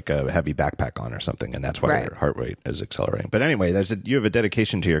with like a heavy backpack on or something, and that's why your heart rate is accelerating. But anyway, you have a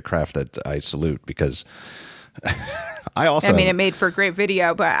dedication to your craft that I salute, because I mean, it made for a great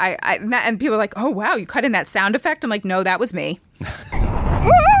video, but and people are like, oh wow, you cut in that sound effect? I'm like, no, that was me.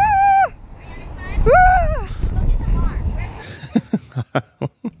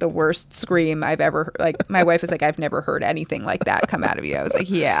 The worst scream I've ever heard. Like, my wife was like, I've never heard anything like that come out of you. I was like,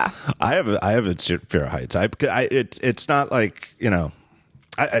 yeah. I have a fear of heights. It's not like,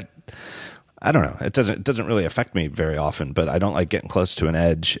 I don't know. It doesn't really affect me very often, but I don't like getting close to an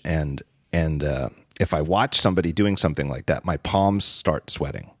edge. And if I watch somebody doing something like that, my palms start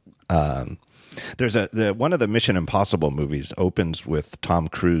sweating. There's one of the Mission Impossible movies opens with Tom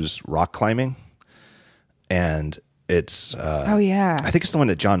Cruise rock climbing, and it's I think it's the one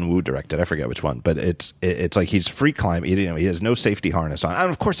that John Woo directed. I forget which one, but it's like he's free climbing. He has no safety harness on. And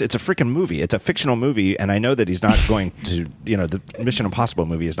of course, it's a freaking movie. It's a fictional movie, and I know that he's not going to. The Mission Impossible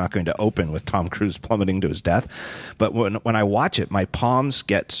movie is not going to open with Tom Cruise plummeting to his death. But when I watch it, my palms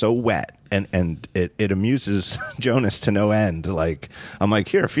get so wet, and it amuses Jonas to no end. Like, I'm like,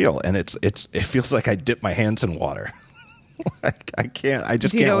 here, feel, and it feels like I dip my hands in water. I can't. I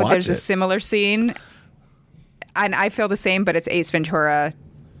just can't watch it. There's a similar scene. And I feel the same, but it's Ace Ventura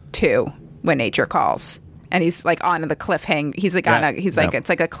 2, When Nature Calls, and he's like on the cliffhanger. He's like it's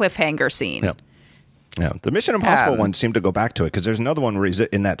like a cliffhanger scene. Yeah. Yeah, the Mission Impossible one seemed to go back to it, because there's another one where he's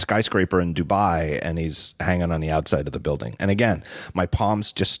in that skyscraper in Dubai and he's hanging on the outside of the building. And again, my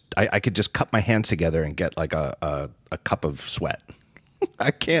palms I could just cup my hands together and get like a cup of sweat.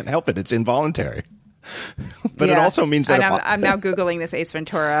 I can't help it. It's involuntary. But it also means that I'm now Googling this Ace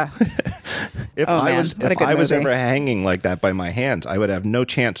Ventura. If I was ever hanging like that by my hands, I would have no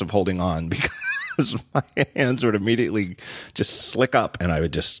chance of holding on, because my hands would immediately just slick up and I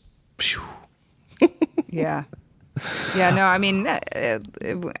would just. Yeah. Yeah, no, I mean,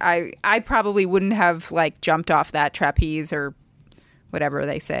 I probably wouldn't have like jumped off that trapeze or whatever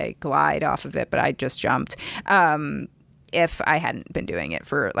they say, glide off of it, but I just jumped. if I hadn't been doing it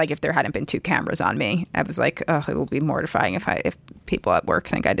for like, if there hadn't been 2 cameras on me. I was like, oh, it will be mortifying if people at work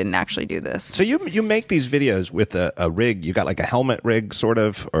think I didn't actually do this. So you make these videos with a rig. You got like a helmet rig sort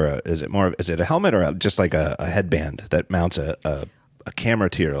of, or is it a helmet or just like a headband that mounts a camera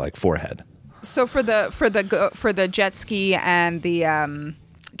to your like forehead? So for the jet ski and the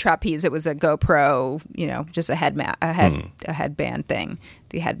trapeze, it was a GoPro, just a headband thing,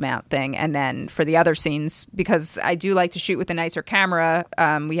 the head mount thing. And then for the other scenes, because I do like to shoot with a nicer camera,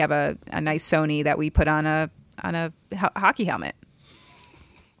 we have a nice Sony that we put on a hockey helmet.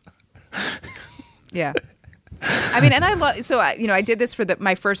 Yeah. I mean, and I love, so I did this for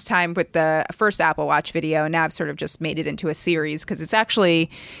my first time with the first Apple Watch video, and now I've sort of just made it into a series because it's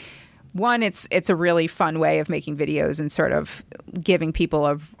actually, one, it's a really fun way of making videos and sort of giving people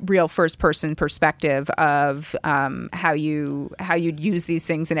a real first-person perspective of how you'd use these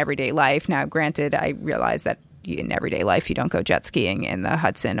things in everyday life. Now, granted, I realize that in everyday life you don't go jet skiing in the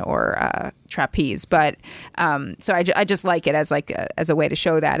Hudson or trapeze, but so I just like it as a way to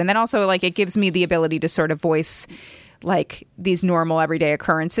show that, and then also like it gives me the ability to sort of voice like these normal everyday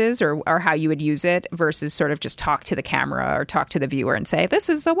occurrences or how you would use it versus sort of just talk to the camera or talk to the viewer and say, this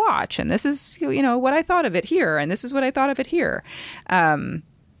is a watch and this is, what I thought of it here. And this is what I thought of it here.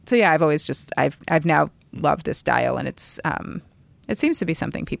 So yeah, I've now loved this dial, and it's, it seems to be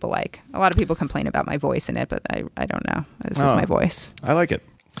something people like. A lot of people complain about my voice in it, but I don't know. This is my voice. I like it.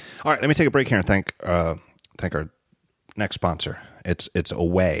 All right, let me take a break here and thank our next sponsor. It's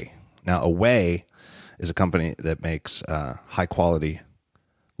Away. Now, Away is a company that makes high quality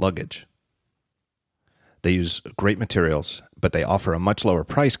luggage. They use great materials, but they offer a much lower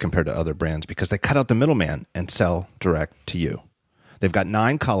price compared to other brands because they cut out the middleman and sell direct to you. They've got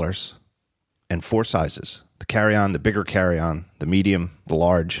 9 colors and 4 sizes: the carry-on, the bigger carry-on, the medium, the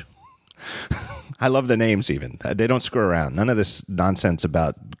large. I love the names even. They don't screw around. None of this nonsense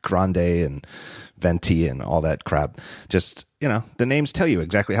about grande and venti and all that crap. Just, the names tell you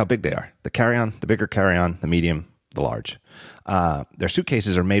exactly how big they are. The carry-on, the bigger carry-on, the medium, the large. Their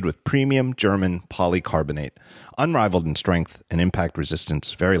suitcases are made with premium German polycarbonate, unrivaled in strength and impact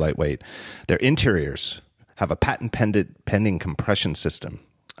resistance, very lightweight. Their interiors have a patent-pending compression system.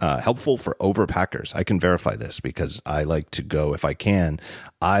 Helpful for overpackers. I can verify this because I like to go, if I can,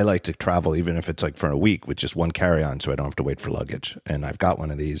 I like to travel even if it's like for a week with just one carry-on so I don't have to wait for luggage. And I've got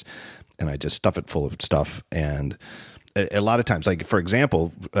one of these and I just stuff it full of stuff. And a lot of times, like for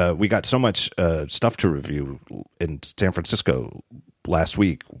example, we got so much stuff to review in San Francisco last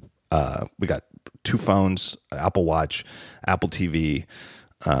week. We got 2 phones, Apple Watch, Apple TV,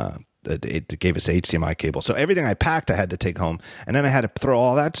 it gave us HDMI cable. So everything I packed, I had to take home. And then I had to throw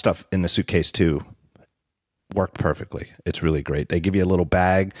all that stuff in the suitcase too. Worked perfectly. It's really great. They give you a little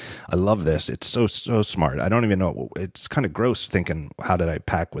bag. I love this. It's so smart. I don't even know. It's kind of gross thinking, how did I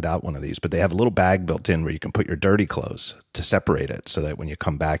pack without one of these? But they have a little bag built in where you can put your dirty clothes to separate it so that when you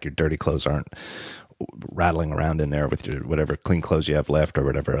come back, your dirty clothes aren't rattling around in there with your whatever clean clothes you have left or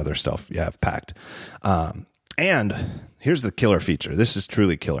whatever other stuff you have packed. And here's the killer feature. This is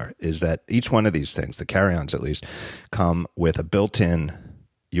truly killer, is that each one of these things, the carry-ons at least, come with a built-in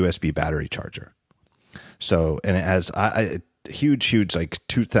USB battery charger. So, and it has a huge, like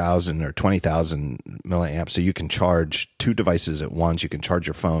 2,000 or 20,000 milliamps. So you can charge 2 devices at once. You can charge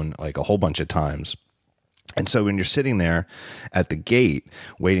your phone like a whole bunch of times. And so when you're sitting there at the gate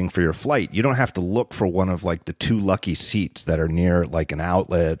waiting for your flight, you don't have to look for one of like the 2 lucky seats that are near like an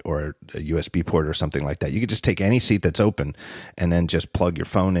outlet or a USB port or something like that. You could just take any seat that's open and then just plug your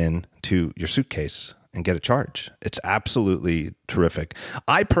phone in to your suitcase and get a charge. It's absolutely terrific.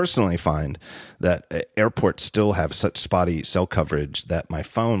 I personally find that airports still have such spotty cell coverage that my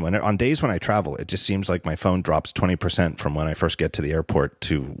phone, on days when I travel, it just seems like my phone drops 20% from when I first get to the airport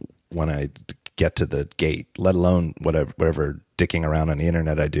to when I get to the gate, let alone whatever dicking around on the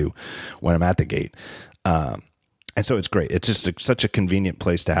internet I do when I'm at the gate. And so it's great. It's just such a convenient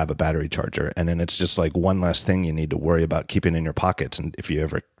place to have a battery charger. And then it's just like one less thing you need to worry about keeping in your pockets. And if you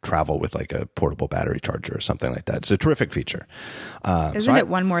ever travel with like a portable battery charger or something like that, it's a terrific feature. Isn't it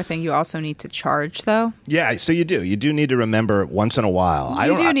one more thing you also need to charge though? Yeah, so you do. You do need to remember once in a while.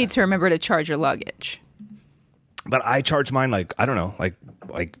 You do need to remember to charge your luggage. But I charge mine like, I don't know, like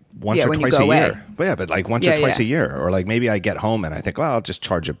once or twice a year. But yeah, but like once or twice a year. Or like maybe I get home and I think, well, I'll just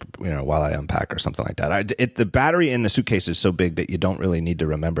charge it, while I unpack or something like that. The battery in the suitcase is so big that you don't really need to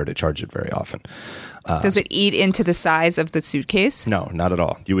remember to charge it very often. Does it eat into the size of the suitcase? No, not at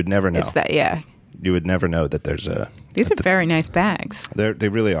all. You would never know. It's that, yeah. You would never know that there's a... These are very nice bags. They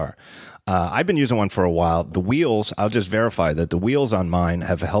really are. I've been using one for a while. The wheels, I'll just verify that the wheels on mine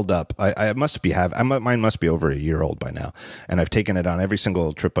have held up. Mine must be over a year old by now, and I've taken it on every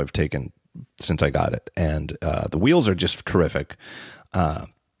single trip I've taken since I got it, and the wheels are just terrific. And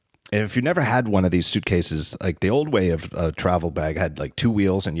if you never had one of these suitcases, like the old way of a travel bag had like 2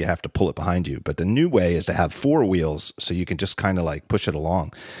 wheels and you have to pull it behind you, but the new way is to have 4 wheels so you can just kind of like push it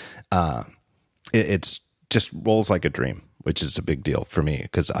along. It's just rolls like a dream, which is a big deal for me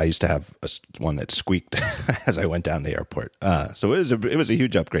because I used to have one that squeaked as I went down the airport. So it was a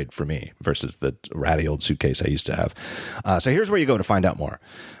huge upgrade for me versus the ratty old suitcase I used to have. So here's where you go to find out more.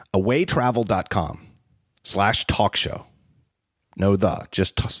 awaytravel.com/talkshow. No,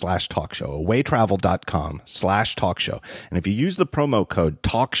 just /talkshow. awaytravel.com/talkshow. And if you use the promo code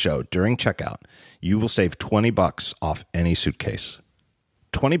talkshow during checkout, you will save $20 off any suitcase.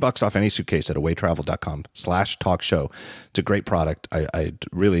 $20 off any suitcase at awaytravel.com/talkshow. It's a great product. I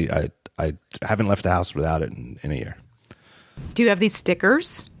haven't left the house without it in a year. Do you have these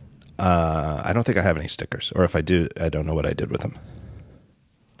stickers? I don't think I have any stickers, or if I do, I don't know what I did with them.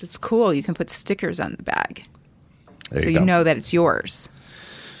 That's cool. You can put stickers on the bag. There so you go. know that it's yours.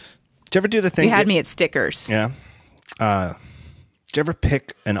 Did you ever do the thing? You had me at stickers. Yeah. Did you ever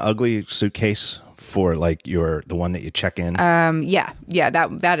pick an ugly suitcase for like the one that you check in? Yeah.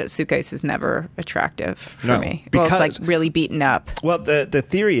 That suitcase is never attractive for me. Well, it's like really beaten up. Well, the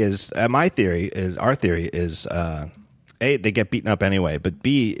theory is, our theory is, A, they get beaten up anyway, but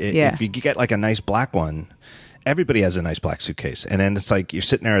B, if you get like a nice black one, everybody has a nice black suitcase, and then it's like you're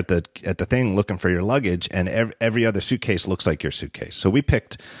sitting there at the thing looking for your luggage, and every other suitcase looks like your suitcase. So we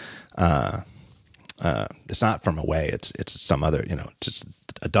picked. It's not from Away. It's some other, just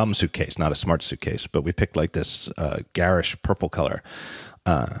a dumb suitcase, not a smart suitcase. But we picked like this garish purple color.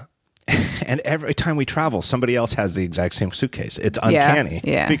 And every time we travel, somebody else has the exact same suitcase. It's uncanny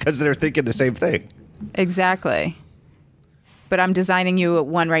because they're thinking the same thing. Exactly. But I'm designing you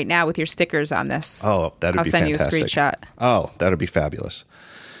one right now with your stickers on this. Oh, that'd be fantastic. I'll send you a screenshot. Oh, that'd be fabulous.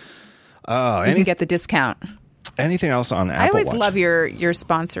 Oh, you can get the discount. Anything else on Apple I always Watch? love your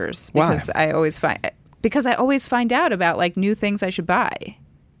sponsors because Why? I always find out about like new things I should buy.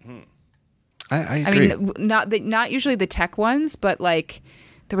 I agree. I mean, not usually the tech ones, but like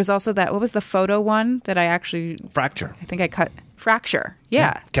there was also that. What was the photo one that I actually Fracture? I think I cut Fracture.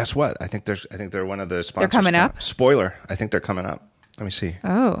 Yeah. Guess what? I think they're one of the sponsors. They're coming up. Spoiler. I think they're coming up. Let me see.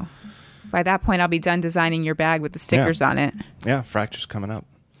 Oh, by that point, I'll be done designing your bag with the stickers on it. Yeah, Fracture's coming up.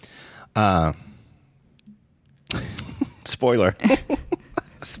 Spoiler.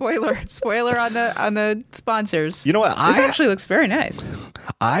 Spoiler on the sponsors. You know what? This actually looks very nice.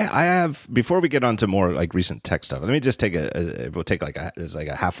 I have, before we get on to more like recent tech stuff, let me just we'll take like a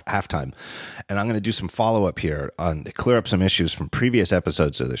halftime, and I'm going to do some follow up here clear up some issues from previous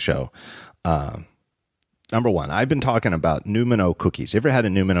episodes of the show. Number one, I've been talking about Numino cookies. You ever had a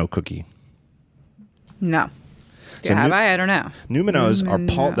Numino cookie? No. Have I? I don't know. Numinos are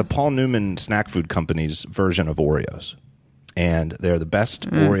the Paul Newman snack food company's version of Oreos. And they're the best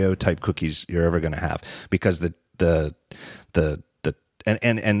Oreo type cookies you're ever going to have because it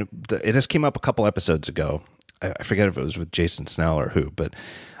just came up a couple episodes ago. I forget if it was with Jason Snell or who, but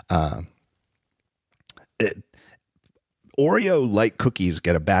Oreo-like cookies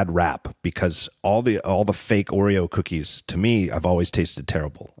get a bad rap because all the fake Oreo cookies, to me, I've always tasted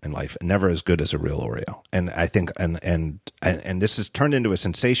terrible in life, and never as good as a real Oreo. And I think, and this has turned into a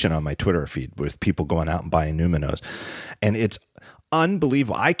sensation on my Twitter feed with people going out and buying Numinos, and it's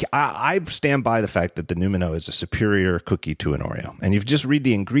unbelievable. I stand by the fact that the Numino is a superior cookie to an Oreo. And if you just read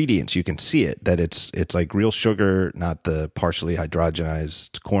the ingredients, you can see it, that it's like real sugar, not the partially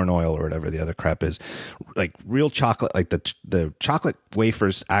hydrogenized corn oil or whatever the other crap is. Like real chocolate, like the chocolate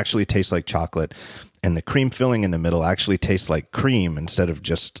wafers actually taste like chocolate, and the cream filling in the middle actually tastes like cream instead of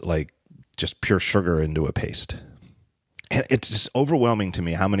just pure sugar into a paste. And it's just overwhelming to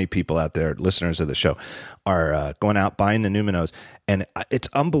me how many people out there, listeners of the show, are going out buying the Numinos, and it's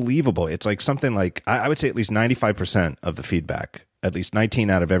unbelievable. It's like something like, I would say at least 95% of the feedback, at least 19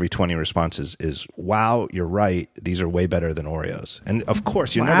 out of every 20 responses is, wow, you're right, these are way better than Oreos. And of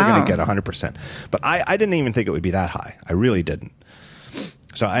course, you're never going to get 100%. But I didn't even think it would be that high. I really didn't.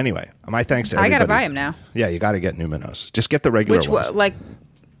 So anyway, my thanks to everybody. I got to buy them now. Yeah, you got to get Numinos. Just get the regular ones. Like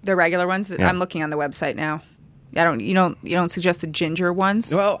the regular ones? I'm looking on the website now. You don't suggest the ginger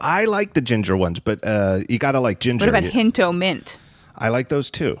ones? Well, I like the ginger ones, but you got to like ginger. What about Hinto Mint? I like those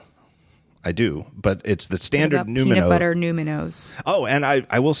too. I do, but it's the standard Numino. Peanut butter Numinos. Oh, and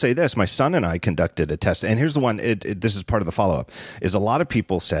I will say this. My son and I conducted a test, and here's the one. This is part of the follow-up, is a lot of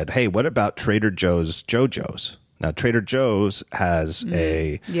people said, hey, what about Trader Joe's JoJo's? Now, Trader Joe's has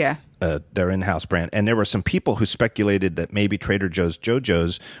a their in-house brand. And there were some people who speculated that maybe Trader Joe's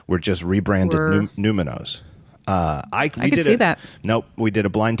JoJo's were just rebranded Numinos. We could did see that. Nope, we did a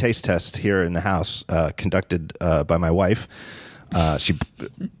blind taste test here in the house, conducted by my wife. She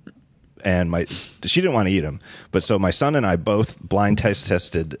didn't want to eat them, but so my son and I both blind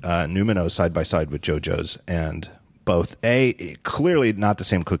tested Numinos side by side with JoJo's, and both A, clearly not the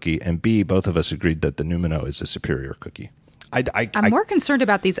same cookie, and B, both of us agreed that the Numino is a superior cookie. I'm more concerned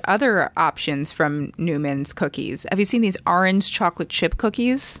about these other options from Newman's Cookies. Have you seen these orange chocolate chip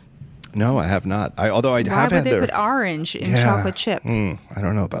cookies? No, I have not. Although I Why have would had they put orange in chocolate chip? I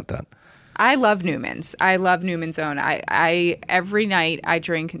don't know about that. I love Newman's. I love Newman's Own. I every night I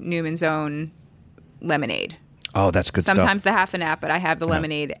drink Newman's Own lemonade. Oh, that's good stuff. Sometimes the half and nap, but I have the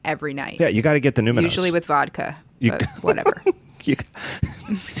lemonade every night. Yeah, you got to get the Numinos. Usually with vodka, but whatever.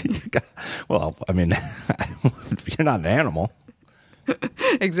 Well, I mean, you're not an animal.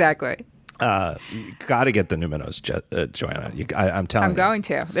 Exactly. You got to get the Numinos, Joanna. I'm telling you. I'm going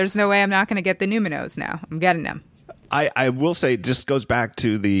to. There's no way I'm not going to get the Numinos now. I'm getting them. I will say, just goes back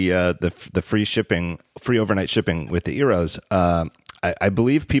to the free shipping, free overnight shipping with the Eros. I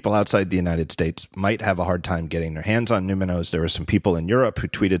believe people outside the United States might have a hard time getting their hands on Numinos. There were some people in Europe who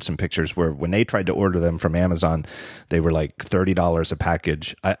tweeted some pictures where when they tried to order them from Amazon, they were like $30 a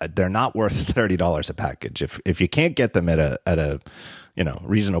package. They're not worth $30 a package. If you can't get them at a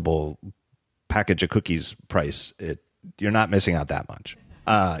reasonable package of cookies price, you're not missing out that much.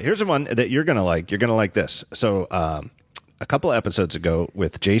 Here's one that you're gonna like. You're gonna like this. So a couple of episodes ago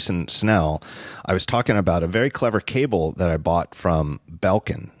with Jason Snell, I was talking about a very clever cable that I bought from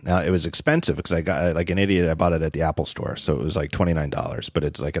Belkin. Now, it was expensive because I got, like an idiot, I bought it at the Apple store. So it was like $29, but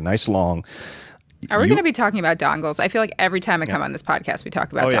it's like a nice long... Are we going to be talking about dongles? I feel like every time I come on this podcast, we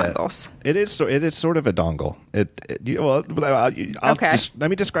talk about dongles. It is sort of a dongle. Okay. Let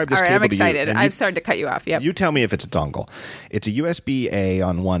me describe this All right, cable I'm excited. to you. I've started to cut you off. Yep. You tell me if it's a dongle. It's a USB-A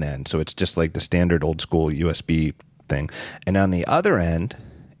on one end, so it's just like the standard old school USB thing. And on the other end,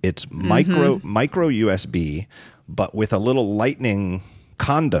 it's micro USB, but with a little lightning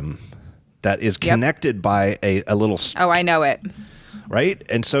condom that is connected by a little... I know it. Right?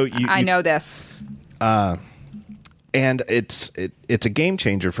 And so I know this. And it's a game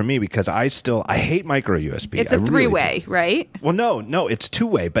changer for me because I hate micro USB. It's a three-way, right? Well, no, it's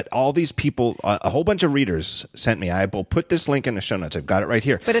two-way. But all these people, a whole bunch of readers sent me. I will put this link in the show notes. I've got it right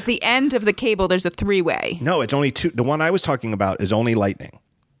here. But at the end of the cable, there's a three-way. No, it's only two. The one I was talking about is only Lightning.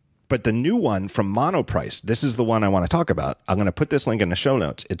 But the new one from Monoprice, this is the one I want to talk about. I'm going to put this link in the show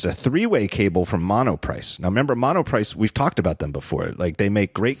notes. It's a three-way cable from Monoprice. Now, remember, Monoprice, we've talked about them before. Like, they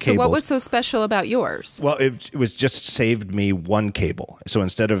make great cables. So what was so special about yours? Well, it was just saved me one cable. So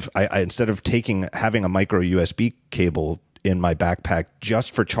instead of having a micro USB cable in my backpack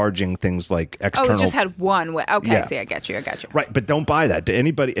just for charging things like external. Oh, it just had one way. Okay, Yeah. see, I get you. Right, but don't buy that. To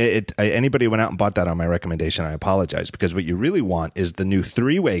anybody went out and bought that on my recommendation, I apologize, because what you really want is the new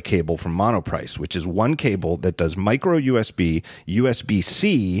three-way cable from Monoprice, which is one cable that does micro USB,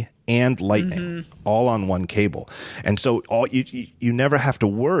 USB-C, and Lightning, all on one cable. And so you never have to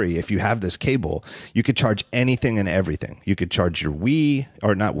worry if you have this cable. You could charge anything and everything. You could charge your Wii,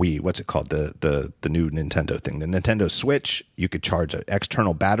 or not Wii, what's it called? The new Nintendo thing. The Nintendo Switch, you could charge an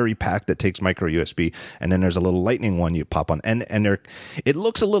external battery pack that takes micro USB, and then there's a little Lightning one you pop on. And it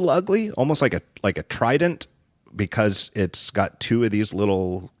looks a little ugly, almost like a Trident, because it's got two of these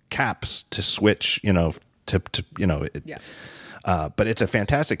little caps to switch, but it's a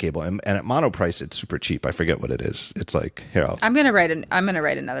fantastic cable, and at Monoprice, it's super cheap. I forget what it is. It's like I'm gonna write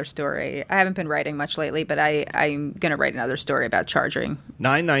another story. I haven't been writing much lately, but I'm gonna write another story about charging.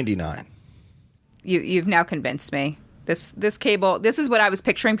 $9.99. You've now convinced me. This cable. This is what I was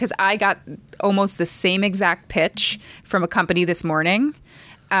picturing because I got almost the same exact pitch from a company this morning,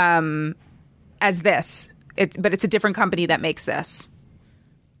 as this. But it's a different company that makes this.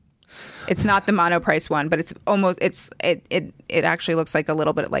 It's not the Monoprice one, but it actually looks like a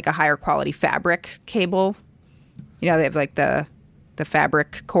little bit like a higher quality fabric cable. They have like the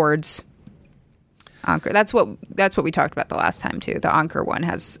fabric cords. Anker. That's what we talked about the last time too. The Anker one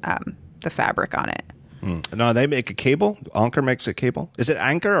has the fabric on it. No, they make a cable. Anker makes a cable. Is it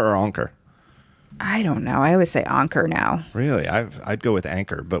Anker or Anker? I don't know. I always say Anker now. Really, I'd go with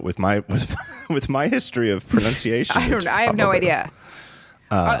Anker, but with my history of pronunciation, I have no idea.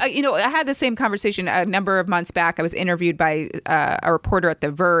 I had the same conversation a number of months back. I was interviewed by a reporter at The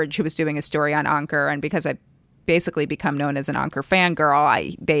Verge who was doing a story on Anker, and because I basically become known as an Anker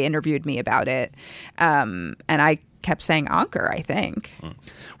fangirl, they interviewed me about it, and I kept saying Anker, I think.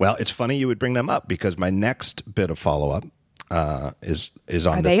 Well, it's funny you would bring them up because my next bit of follow-up is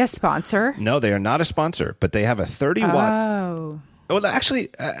on. Are they a sponsor? No, they are not a sponsor, but they have a 30-watt. Oh. Well, actually,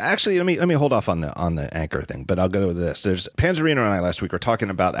 let me hold off on the Anchor thing, but I'll go with this. There's Panzerino and I last week were talking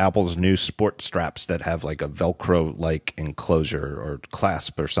about Apple's new sport straps that have like a Velcro-like enclosure or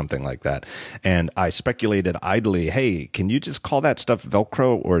clasp or something like that, and I speculated idly, hey, can you just call that stuff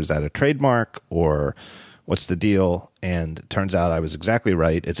Velcro, or is that a trademark, or what's the deal? And it turns out I was exactly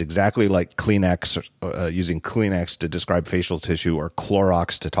right. It's exactly like Kleenex, using Kleenex to describe facial tissue, or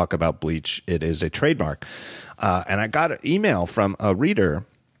Clorox to talk about bleach. It is a trademark. And I got an email from a reader,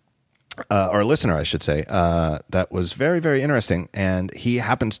 or a listener, I should say, that was very, very interesting. And he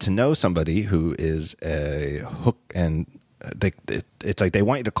happens to know somebody who is a hook, and it's like they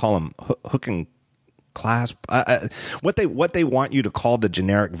want you to call him hook and clasp. What they want you to call the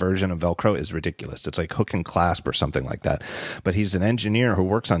generic version of Velcro is ridiculous. It's like hook and clasp or something like that. But he's an engineer who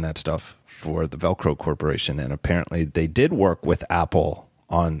works on that stuff for the Velcro Corporation, and apparently they did work with Apple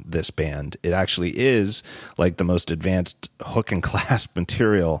on this band. It actually is like the most advanced hook and clasp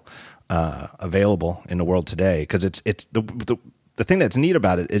material available in the world today, because it's the thing that's neat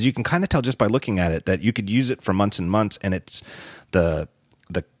about it is you can kind of tell just by looking at it that you could use it for months and months, and it's the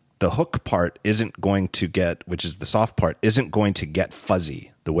hook part isn't going to get, which is the soft part, isn't going to get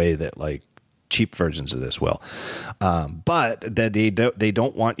fuzzy the way that like cheap versions of this will. But that they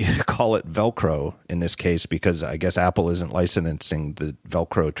don't want you to call it Velcro in this case, because I guess Apple isn't licensing the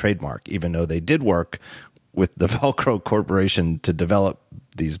Velcro trademark, even though they did work with the Velcro Corporation to develop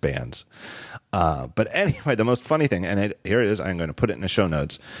these bands. But anyway, the most funny thing, and here it is, I'm going to put it in the show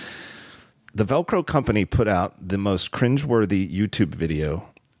notes. The Velcro company put out the most cringeworthy YouTube video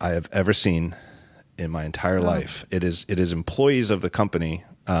I have ever seen in my entire life. It is employees of the company.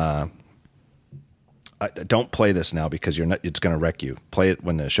 Don't play this now because it's going to wreck you. Play it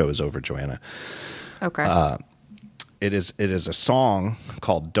when the show is over, Joanna. Okay. It is a song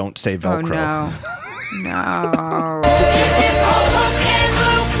called "Don't Say Velcro." Oh no. No. This is called hook and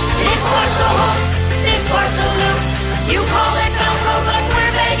loop. This part's a hook. This part's a loop. You call it Velcro, but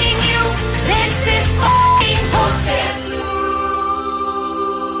we're begging you. This is fucking hook and loop.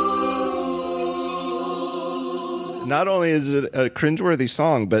 Not only is it a cringeworthy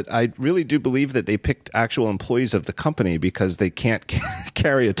song, but I really do believe that they picked actual employees of the company because they can't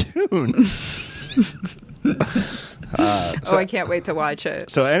carry a tune. I can't wait to watch it.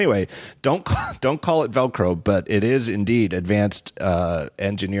 So anyway, don't call it Velcro, but it is indeed advanced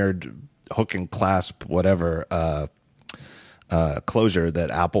engineered hook and clasp, whatever, closure that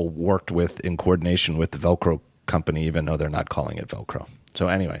Apple worked with in coordination with the Velcro company, even though they're not calling it Velcro. So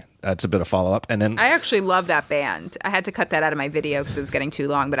anyway, that's a bit of follow-up. And then I actually love that band. I had to cut that out of my video because it was getting too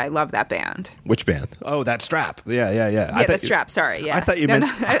long, but I love that band. Which band? Oh, that strap. Yeah. Yeah, the strap. Sorry. Yeah. I thought you meant...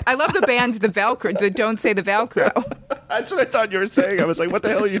 I love the band, the Velcro, the Don't Say the Velcro. That's what I thought you were saying. I was like, what the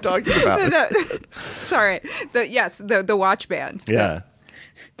hell are you talking about? No. Sorry. The watch band. Yeah.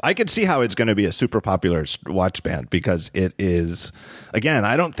 I could see how it's going to be a super popular watch band because it is, again,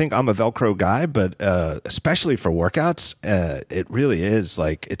 I don't think I'm a Velcro guy, but especially for workouts, it really is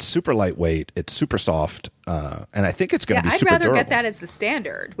like, it's super lightweight, it's super soft, and I think it's going to be super durable. I'd rather get that as the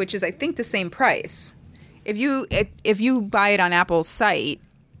standard, which is, I think, the same price. If you buy it on Apple's site,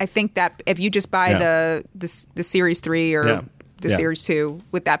 I think that if you just buy the Series 3 or the Series 2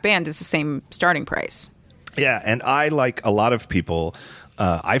 with that band, it's the same starting price. Yeah, and I, like a lot of people,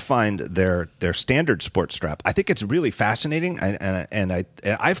 I find their standard sports strap, I think it's really fascinating, and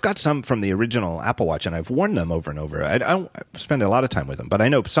I've got some from the original Apple Watch, and I've worn them over and over. I don't spend a lot of time with them, but I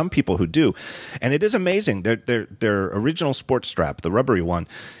know some people who do, and it is amazing. Their original sports strap, the rubbery one,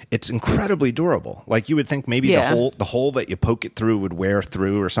 it's incredibly durable. Like you would think maybe the hole that you poke it through would wear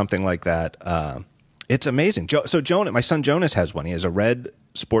through or something like that. It's amazing. So my son Jonas has one. He has a red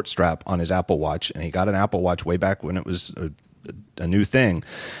sports strap on his Apple Watch, and he got an Apple Watch way back when it was a new thing,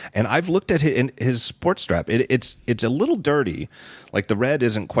 and I've looked at his sports strap. It's a little dirty, like the red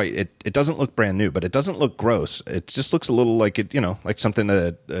isn't quite. It doesn't look brand new, but it doesn't look gross. It just looks a little like like something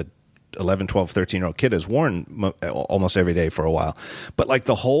that a 11, 12, 13-year-old kid has worn almost every day for a while. But like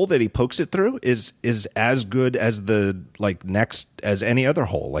the hole that he pokes it through is as good as as any other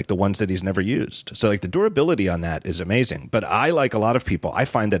hole, like the ones that he's never used. So like the durability on that is amazing. But I, like a lot of people, I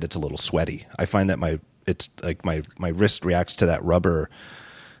find that it's a little sweaty. I find that my wrist reacts to that rubber.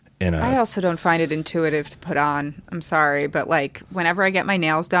 I also don't find it intuitive to put on. I'm sorry, but like whenever I get my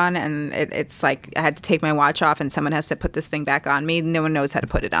nails done and it's like I had to take my watch off and someone has to put this thing back on me, no one knows how to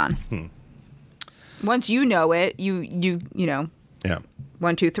put it on. Once you know it, you know. Yeah.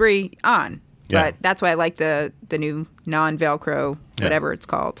 1, 2, 3 on. Yeah. But that's why I like the new non-Velcro whatever it's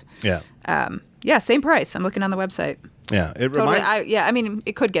called. Yeah. Same price. I'm looking on the website. Yeah, it Totally. reminds. I mean,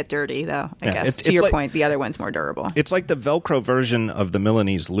 it could get dirty, though, I Yeah, guess. it's To your like- point, the other one's more durable. It's like the Velcro version of the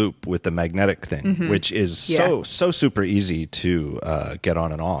Milanese loop with the magnetic thing, which is so super easy to get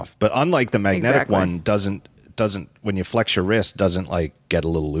on and off. But unlike the magnetic Exactly. one, doesn't when you flex your wrist, doesn't like get a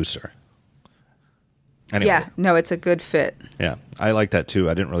little looser. Anyway, Yeah, no, it's a good fit. yeah, I like that too.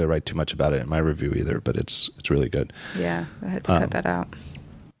 I didn't really write too much about it in my review either, but it's really good. Yeah, I had to cut that out.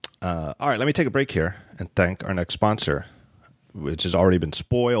 All right, let me take a break here and thank our next sponsor, which has already been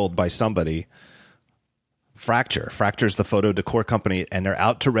spoiled by somebody. Fracture. Fracture's the photo decor company, and they're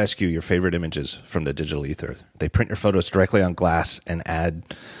out to rescue your favorite images from the digital ether. They print your photos directly on glass and add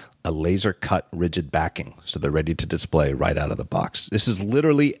a laser-cut rigid backing, so they're ready to display right out of the box. This is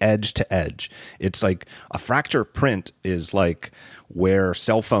literally edge to edge. It's like a Fracture print is like where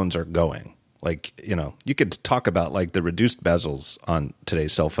cell phones are going. Like, you know, you could talk about like the reduced bezels on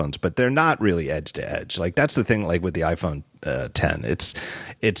today's cell phones, but they're not really edge to edge. Like that's the thing. Like with the iPhone 10, it's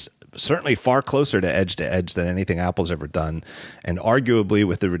certainly far closer to edge than anything Apple's ever done, and arguably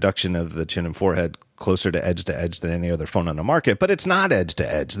with the reduction of the chin and forehead, closer to edge than any other phone on the market. But it's not edge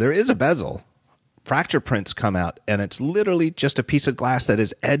to edge. There is a bezel. Fracture prints come out, and it's literally just a piece of glass that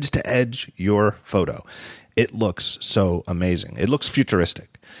is edge to edge your photo. It looks so amazing. It looks futuristic.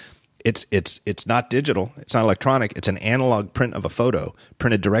 It's not digital. It's not electronic. It's an analog print of a photo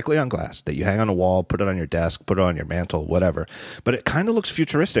printed directly on glass that you hang on a wall, put it on your desk, put it on your mantle, whatever. But it kind of looks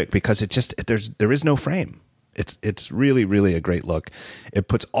futuristic because there is no frame. It's really, really a great look. It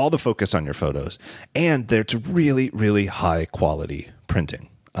puts all the focus on your photos, and there's really, really high quality printing.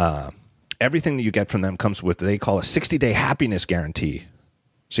 Everything that you get from them comes with what they call a 60-day happiness guarantee.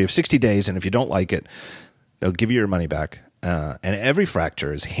 So you have 60 days, and if you don't like it, they'll give you your money back. And every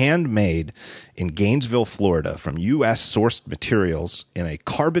Fracture is handmade in Gainesville, Florida, from U.S. sourced materials in a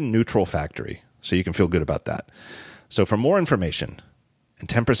carbon neutral factory. So you can feel good about that. So for more information and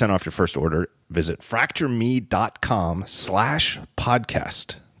 10% off your first order, visit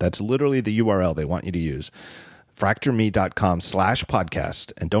fractureme.com/podcast. That's literally the URL they want you to use.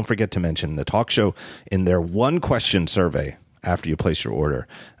 fractureme.com/podcast. And don't forget to mention the talk show in their one question survey after you place your order.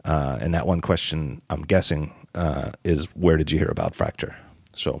 And that one question, I'm guessing, is where did you hear about Fracture?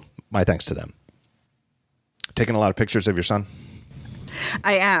 So my thanks to them. Taking a lot of pictures of your son?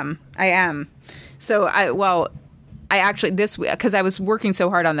 I am. So I actually this week, because I was working so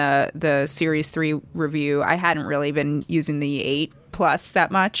hard on the Series 3 review, I hadn't really been using the 8 Plus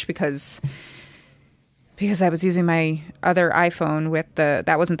that much because I was using my other iPhone with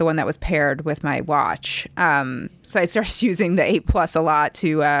that wasn't the one that was paired with my watch. So I started using the 8 Plus a lot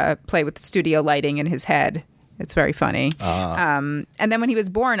to play with the studio lighting in his head. It's very funny. And then when he was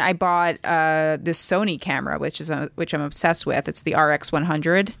born, I bought this Sony camera, which I'm obsessed with. It's the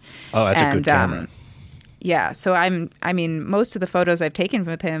RX100. Oh, that's a good camera. Yeah, so most of the photos I've taken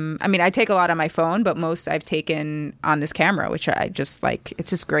with him, I take a lot on my phone, but most I've taken on this camera, which I just like. It's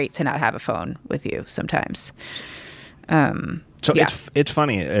just great to not have a phone with you sometimes. So yeah. It's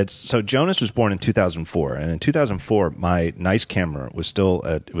funny. So Jonas was born in 2004, and in 2004, my nice camera was still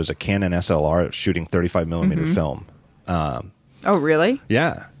it was a Canon SLR shooting 35 millimeter film. Oh, really?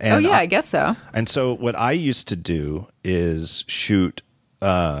 Yeah. And I guess so. And so what I used to do is shoot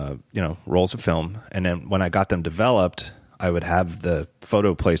rolls of film, and then when I got them developed, I would have the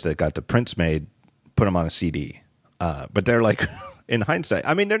photo place that got the prints made put them on a CD. But they're like, in hindsight,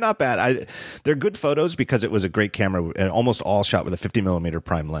 they're not bad. They're good photos because it was a great camera and almost all shot with a 50 millimeter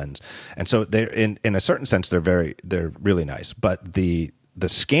prime lens, and so they're in a certain sense they're really nice. But the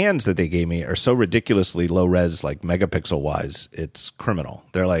scans that they gave me are so ridiculously low res, like megapixel wise, it's criminal.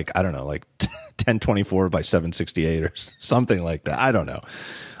 They're like, I don't know, like 1024 by 768 or something like that. I don't know.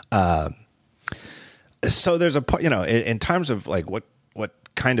 So there's in terms of like what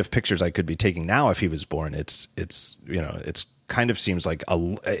kind of pictures I could be taking now if he was born, it's kind of seems like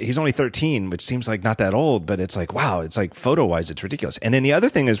he's only 13, which seems like not that old, but it's like, wow, it's like photo wise, it's ridiculous. And then the other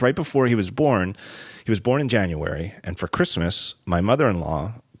thing is right before he was born in January. And for Christmas, my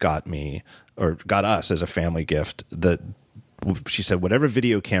mother-in-law got us as a family gift she said, whatever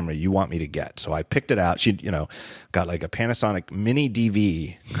video camera you want me to get. So I picked it out. She, got like a Panasonic mini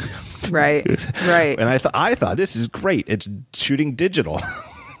DV. Right. And I thought this is great. It's shooting digital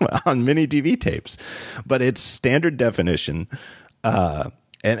on mini DV tapes, but it's standard definition.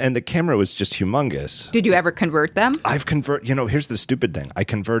 And the camera was just humongous. Did you ever convert them? Here's the stupid thing. I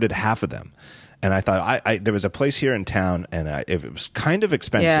converted half of them. And I thought there was a place here in town, and it was kind of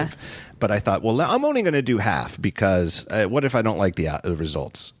expensive, but I thought, well, I'm only going to do half because what if I don't like the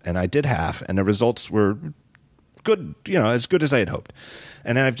results? And I did half, and the results were good, as good as I had hoped.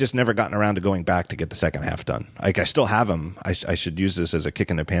 And then I've just never gotten around to going back to get the second half done. Like, I still have them. I should use this as a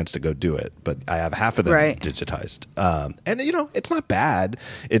kick in the pants to go do it, but I have half of them digitized. And it's not bad.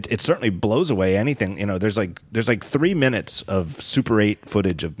 It certainly blows away anything. There's like 3 minutes of Super 8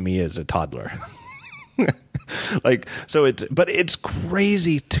 footage of me as a toddler. But it's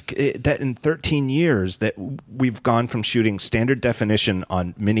crazy that in 13 years that we've gone from shooting standard definition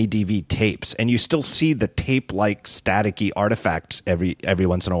on mini DV tapes, and you still see the tape-like staticky artifacts every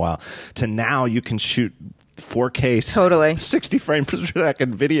once in a while, to now you can shoot 4K totally 60 frames per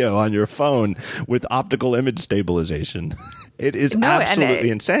second video on your phone with optical image stabilization. It is absolutely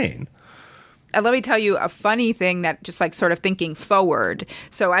insane. And let me tell you a funny thing that just like sort of thinking forward.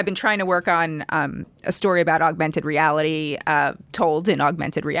 So I've been trying to work on a story about augmented reality told in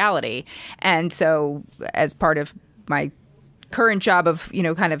augmented reality. And so as part of my current job of,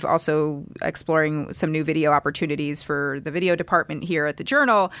 kind of also exploring some new video opportunities for the video department here at the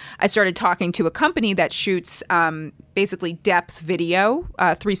Journal, I started talking to a company that shoots basically depth video,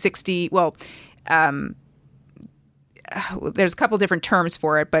 360, there's a couple different terms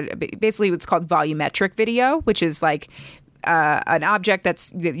for it, but basically it's called volumetric video, which is like an object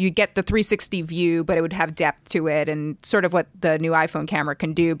you get the 360 view, but it would have depth to it, and sort of what the new iPhone camera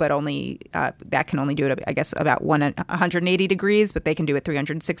can do, but only that can only do it, I guess, about 180 degrees, but they can do it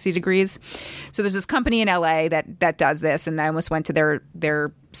 360 degrees. So there's this company in LA that does this, and I almost went to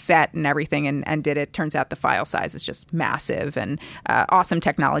their set and everything and did it. Turns out the file size is just massive, and awesome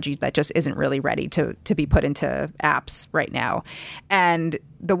technology that just isn't really ready to be put into apps right now. And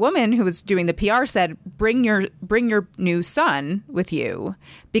the woman who was doing the PR said, bring your new son with you,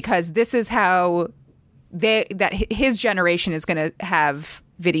 because this is how his generation is going to have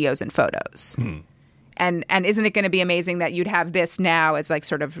videos and photos. And isn't it going to be amazing that you'd have this now as like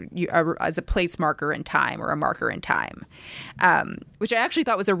sort of as a place marker in time, or a marker in time, which I actually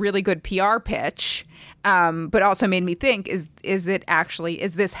thought was a really good PR pitch, but also made me think: is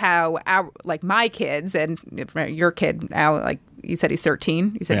this how my kids and your kid now, like you said, he's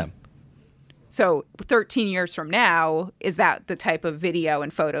 13. You said. Yeah. So 13 years from now, is that the type of video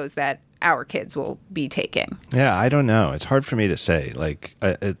and photos that our kids will be taking? Yeah, I don't know. It's hard for me to say.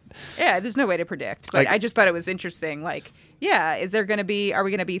 There's no way to predict. But I just thought it was interesting. Are we going to be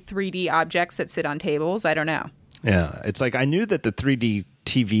 3D objects that sit on tables? I don't know. Yeah, it's like I knew that the 3D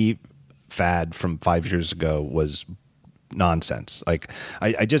TV fad from 5 years ago was nonsense. Like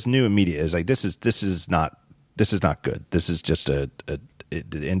I just knew immediately. It's like this is not good. This is just the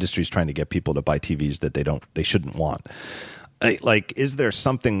industry's trying to get people to buy TVs that they shouldn't want. Is there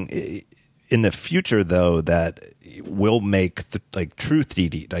something in the future though that will make true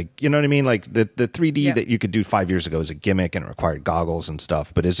 3D? Like, you know what I mean? Like the 3D that you could do 5 years ago is a gimmick and it required goggles and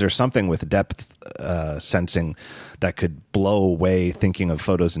stuff. But is there something with depth sensing that could blow away thinking of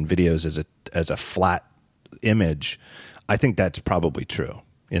photos and videos as a flat image? I think that's probably true.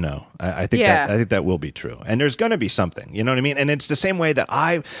 I think that will be true. And there's going to be something, you know what I mean? And it's the same way that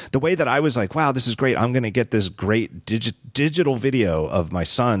I was like, wow, this is great. I'm going to get this great digital video of my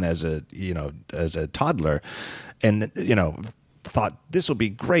son as a toddler, and, thought this will be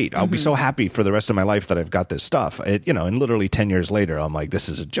great. I'll be so happy for the rest of my life that I've got this stuff. And literally 10 years later, I'm like, this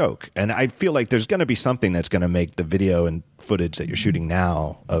is a joke. And I feel like there's going to be something that's going to make the video and footage that you're shooting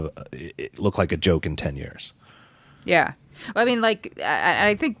now look like a joke in 10 years. Yeah. Well, I mean,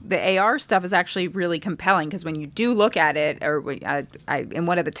 I think the AR stuff is actually really compelling, because when you do look at it, or in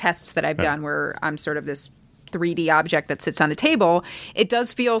one of the tests that I've done where I'm sort of this 3D object that sits on a table, it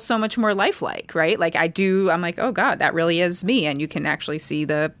does feel so much more lifelike, right? I'm like, oh God, that really is me. And you can actually see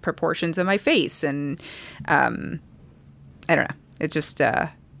the proportions of my face. And I don't know. It's just,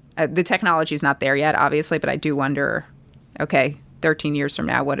 the technology is not there yet, obviously, but I do wonder, okay, 13 years from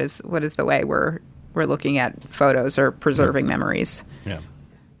now, what is the way we're looking at photos or preserving memories? Yeah,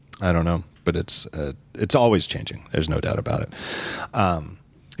 I don't know, but it's always changing. There's no doubt about it.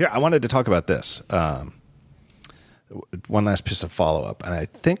 I wanted to talk about this. One last piece of follow up, and I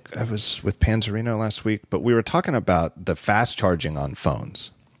think I was with Panzerino last week, but we were talking about the fast charging on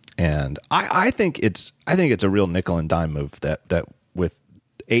phones, and I think it's a real nickel and dime move that with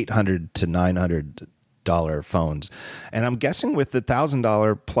 $800 to $900 phones, and I'm guessing with the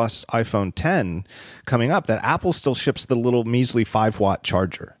 $1,000 plus iPhone 10 coming up, that Apple still ships the little measly 5-watt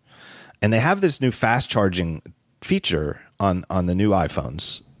charger, and they have this new fast charging feature on the new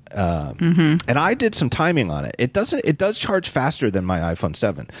iPhones, And I did some timing on it. It does charge faster than my iPhone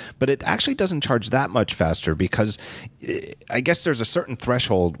 7, but it actually doesn't charge that much faster because I guess there's a certain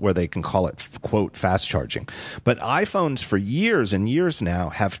threshold where they can call it, quote, fast charging. But iPhones for years and years now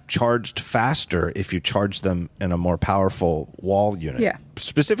have charged faster if you charge them in a more powerful wall unit. Yeah.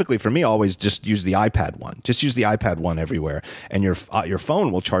 Specifically for me, always just use the iPad one. Just use the iPad one everywhere, and your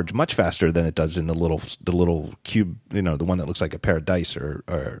phone will charge much faster than it does in the little cube, the one that looks like a pair of dice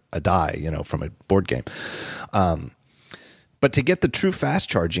or a die, from a board game. But to get the true fast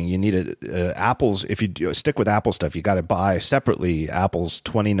charging, you need Apple's. If you stick with Apple stuff, you got to buy separately Apple's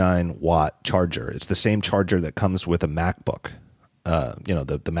 29-watt charger. It's the same charger that comes with a MacBook.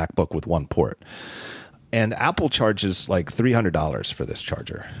 The MacBook with one port. And Apple charges like $300 for this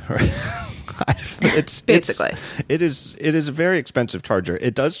charger. It is a very expensive charger.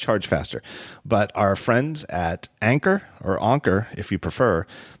 It does charge faster, but our friends at Anker or Anker, if you prefer,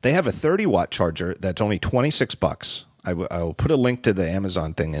 they have a 30-watt charger that's only $26. I will put a link to the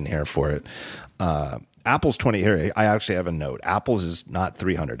Amazon thing in here for it. Apple's here. I actually have a note. Apple's is not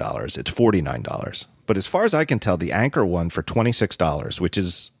 $300; it's $49. But as far as I can tell, the Anker one for $26, which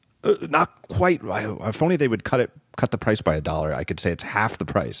is not quite. If only they would cut the price by $1, I could say it's half the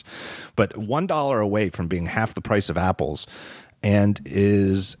price. But $1 away from being half the price of Apple's, and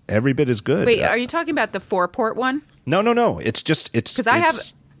is every bit as good. Wait, are you talking about the 4-port one? No. It's because I have.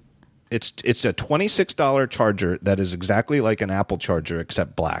 It's a $26 charger that is exactly like an Apple charger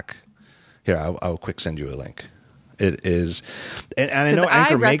except black. Here, I'll quick send you a link. It is, and I know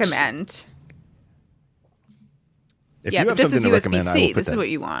Anker recommend. If you have something to recommend, I will put this that. Is what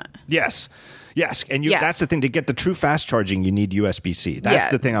you want. Yes, and that's the thing. To get the true fast charging, you need USB-C. That's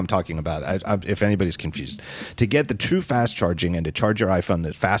the thing I'm talking about. If anybody's confused, to get the true fast charging and to charge your iPhone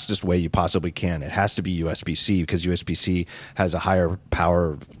the fastest way you possibly can, it has to be USB-C because USB-C has a higher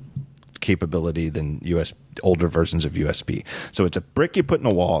power capability than older versions of USB. So it's a brick you put in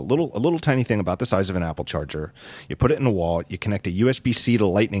a wall, a little tiny thing about the size of an Apple charger. You put it in a wall. You connect a USB-C to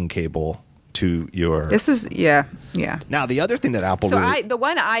Lightning cable to your. This is yeah. Now the other thing that Apple the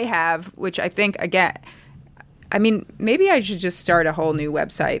one I have, which I think again, I mean, maybe I should just start a whole new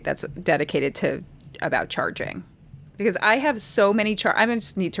website that's dedicated to about charging. Because I have so many I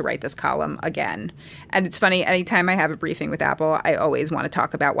just need to write this column again. And it's funny, anytime I have a briefing with Apple, I always want to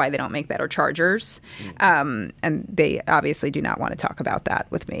talk about why they don't make better chargers. And they obviously do not want to talk about that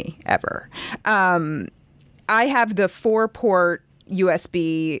with me ever. I have the 4-port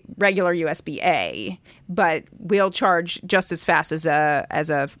regular USB-A, but will charge just as fast as a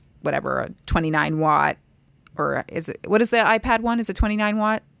 29-watt, or what is the iPad one? Is it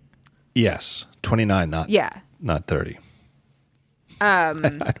 29-watt? Yes, 29, not 30.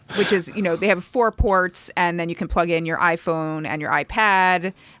 Which is, they have 4 ports, and then you can plug in your iPhone and your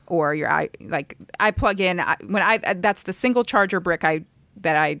iPad, or I plug in that's the single charger brick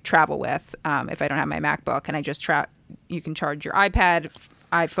that I travel with if I don't have my MacBook, and I just you can charge your iPad,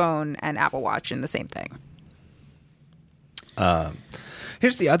 iPhone, and Apple Watch in the same thing.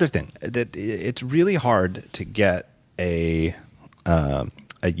 Here's the other thing, that it's really hard to get a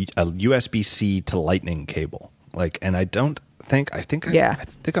USB-C to Lightning cable. And I think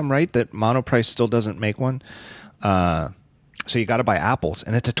I'm right that Monoprice still doesn't make one. So you got to buy Apple's,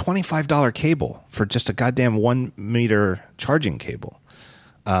 and it's a $25 cable for just a goddamn 1 meter charging cable.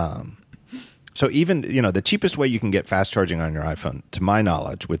 So even, the cheapest way you can get fast charging on your iPhone, to my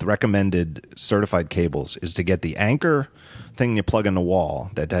knowledge, with recommended certified cables, is to get the Anker thing you plug in the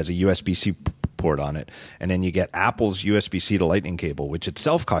wall that has a USB-C port on it, and then you get Apple's USB-C to Lightning cable, which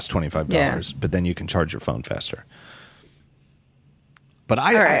itself costs $25, but then you can charge your phone faster. But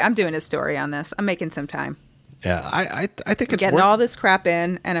I'm doing a story on this. I'm making some time. Yeah, I think it's getting all this crap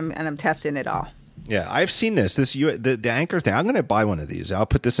in, and I'm testing it all. Yeah, I've seen the Anker thing. I'm going to buy one of these. I'll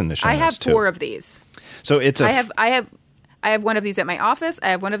put this in the show notes. I have 4 of these. So it's I have one of these at my office. I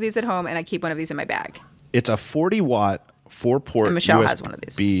have one of these at home, and I keep one of these in my bag. It's a 40-watt 4-port Michelle has one of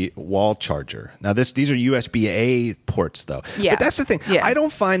these. wall charger. Now these are USB-A ports though. Yeah. But that's the thing. Yeah. I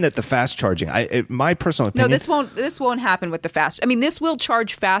don't find that the fast charging, my personal opinion. No, this won't happen with the fast. I mean, this will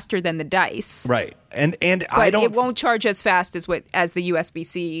charge faster than the dice. Right. And but it won't charge as fast as the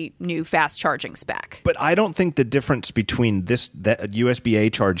USB-C new fast charging spec. But I don't think the difference between that USB-A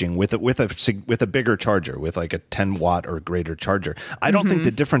charging with a bigger charger, with like a 10-watt or greater charger, I don't think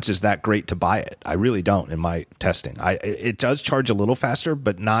the difference is that great to buy it. I really don't in my testing. It does charge a little faster,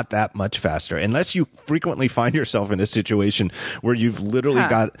 but not that much faster, unless you frequently find yourself in a situation where you've literally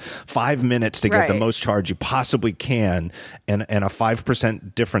got 5 minutes to get the most charge you possibly can, and a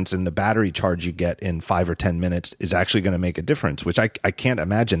 5% difference in the battery charge you get in 5 or 10 minutes is actually going to make a difference, which I can't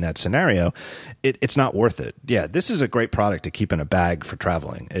imagine that scenario. It's not worth it. Yeah, this is a great product to keep in a bag for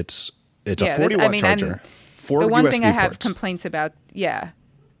traveling. It's a 40-watt charger. 4 the one USB thing I have ports. complaints about,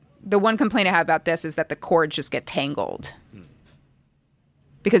 the one complaint I have about this is that the cords just get tangled.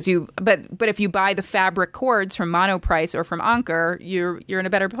 Because but if you buy the fabric cords from Monoprice or from Anker, you're in a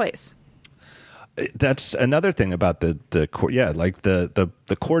better place. That's another thing about the cord. Yeah, like the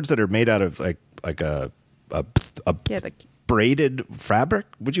cords that are made out of like a braided fabric.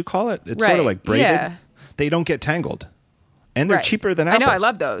 Would you call it? It's sort of like braided. Yeah. They don't get tangled, and they're cheaper than Apple's. I know. I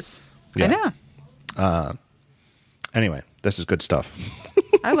love those. Yeah. I know. Anyway, this is good stuff.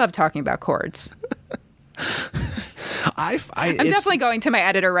 I love talking about cords. I'm definitely going to my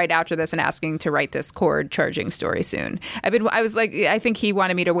editor right after this and asking to write this cord charging story soon. I think he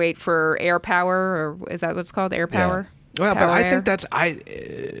wanted me to wait for Air Power, or is that what it's called? Air Power? Yeah. Well, Power but I Air? think that's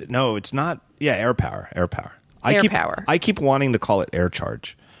no, it's not. Yeah, Air Power. Power. I keep wanting to call it Air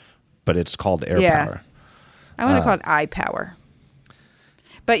Charge, but it's called Air Power. I want to call it iPower.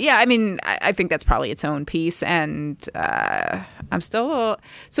 But yeah, I mean, I think that's probably its own piece, and I'm still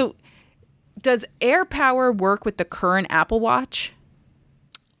so. Does Air Power work with the current Apple Watch?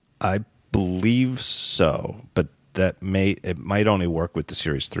 I believe so, but it might only work with the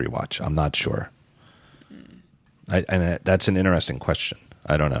Series 3 watch. I'm not sure. That's an interesting question.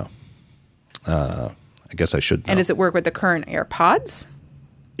 I don't know. I guess I should know. And does it work with the current AirPods?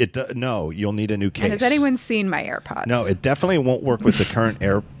 No, you'll need a new case. And has anyone seen my AirPods? No, it definitely won't work with the current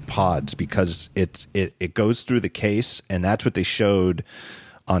AirPods because it goes through the case, and that's what they showed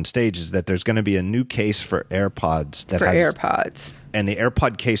on stage, is that there's going to be a new case for AirPods AirPods. And the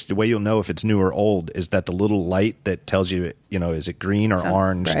AirPod case, the way you'll know if it's new or old is that the little light that tells you, is it green or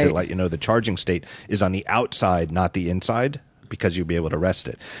orange to let you know the charging state is on the outside, not the inside, because you'll be able to rest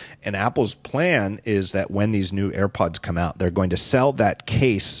it. And Apple's plan is that when these new AirPods come out, they're going to sell that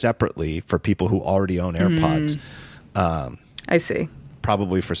case separately for people who already own AirPods. I see.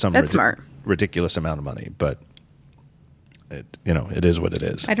 Probably for some ridiculous amount of money, but it is what it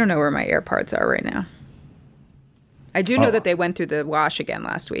is. I don't know where my AirPods are right now. I do know that they went through the wash again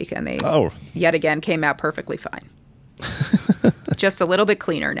last week, and they yet again came out perfectly fine. Just a little bit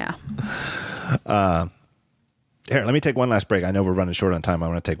cleaner now. Here, let me take one last break. I know we're running short on time. I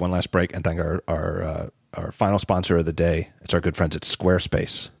want to take one last break and thank our final sponsor of the day. It's our good friends at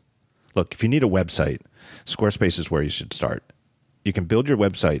Squarespace. Look, if you need a website, Squarespace is where you should start. You can build your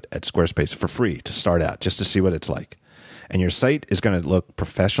website at Squarespace for free to start out, just to see what it's like. And your site is going to look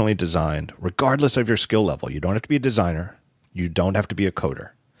professionally designed, regardless of your skill level. You don't have to be a designer. You don't have to be a coder.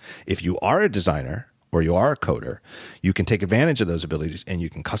 If you are a designer or you are a coder, you can take advantage of those abilities and you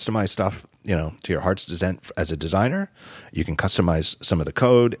can customize stuff, to your heart's descent as a designer. You can customize some of the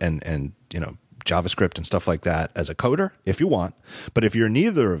code and JavaScript and stuff like that as a coder if you want. But if you're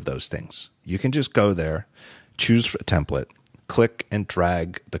neither of those things, you can just go there, choose a template, click and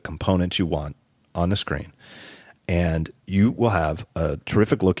drag the components you want on the screen. And you will have a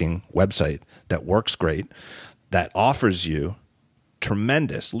terrific looking website that works great, that offers you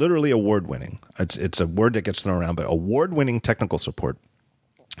tremendous, literally award-winning. It's a word that gets thrown around, but award-winning technical support,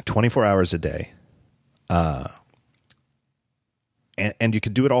 24 hours a day. And you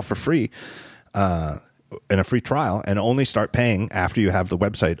could do it all for free in a free trial and only start paying after you have the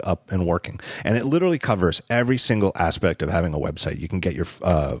website up and working. And it literally covers every single aspect of having a website. You can get your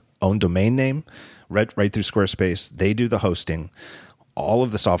own domain name right through Squarespace. They do the hosting. All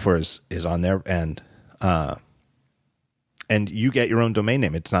of the software is on their end. And you get your own domain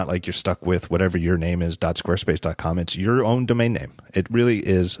name. It's not like you're stuck with whatever your name is, .squarespace.com. It's your own domain name. It really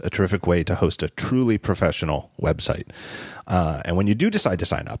is a terrific way to host a truly professional website. And when you do decide to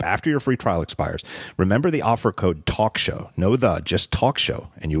sign up, after your free trial expires, remember the offer code TALKSHOW. Just TALKSHOW,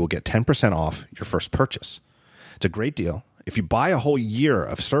 and you will get 10% off your first purchase. It's a great deal. If you buy a whole year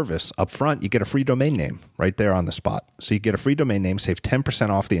of service up front, you get a free domain name right there on the spot. So you get a free domain name, save 10%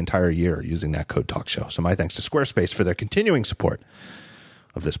 off the entire year using that code TALKSHOW. So my thanks to Squarespace for their continuing support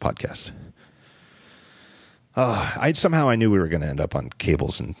of this podcast. I knew we were going to end up on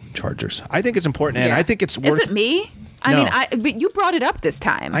cables and chargers. I think it's important, and I think it's worth... Is it me? But you brought it up this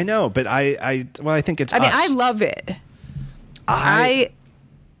time. I know, but I think it's us. I love it. I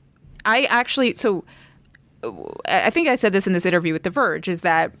actually... So... I think I said this in this interview with The Verge, is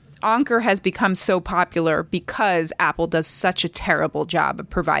that Anker has become so popular because Apple does such a terrible job of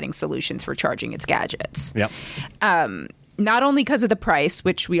providing solutions for charging its gadgets. Yep. Not only because of the price,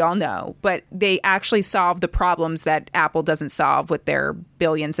 which we all know, but they actually solve the problems that Apple doesn't solve with their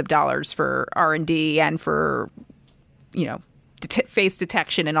billions of dollars for R&D and for, face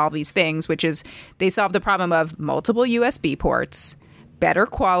detection and all these things, which is they solve the problem of multiple USB ports, better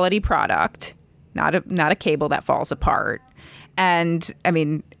quality product, not a cable that falls apart. And I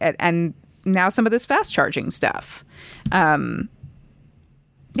mean, and now some of this fast charging stuff. I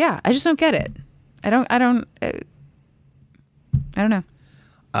just don't get it. I don't know.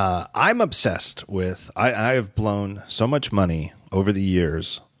 I'm obsessed with, I have blown so much money over the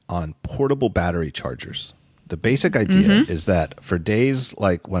years on portable battery chargers. The basic idea is that for days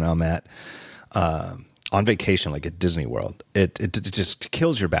like when I'm at on vacation, like at Disney World, it just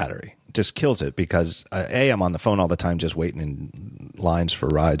kills your battery. It just kills it because I'm on the phone all the time, just waiting in lines for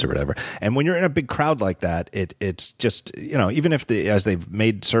rides or whatever. And when you're in a big crowd like that, it's just, even if as they've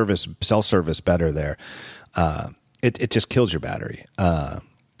made cell service better there, it just kills your battery.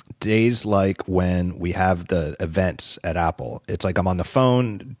 Days like when we have the events at Apple, it's like I'm on the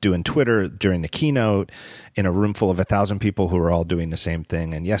phone doing Twitter during the keynote in a room full of 1,000 people who are all doing the same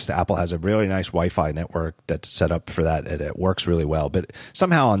thing. And yes, the Apple has a really nice Wi-Fi network that's set up for that. It works really well. But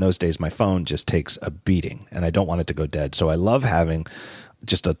somehow on those days, my phone just takes a beating and I don't want it to go dead. So I love having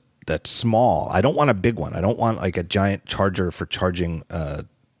just that small. I don't want a big one. I don't want like a giant charger for charging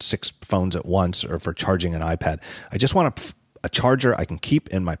 6 phones at once or for charging an iPad. I just want a charger I can keep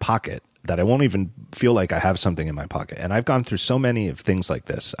in my pocket that I won't even feel like I have something in my pocket. And I've gone through so many of things like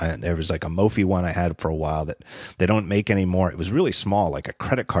this. There was like a Mophie one I had for a while that they don't make anymore. It was really small, like a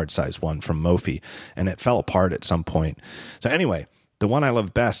credit card size one from Mophie, and it fell apart at some point. So anyway, the one I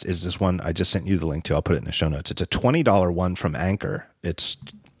love best is this one I just sent you the link to. I'll put it in the show notes. It's a $20 one from Anker. It's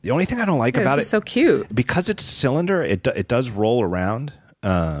the only thing I don't like about it. It's so cute. Because it's a cylinder, it does roll around.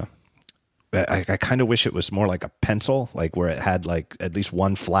 I kind of wish it was more like a pencil, like where it had like at least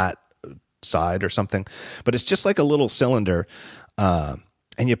one flat side or something. But it's just like a little cylinder, and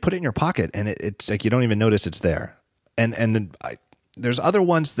you put it in your pocket, and it's like you don't even notice it's there. And there's other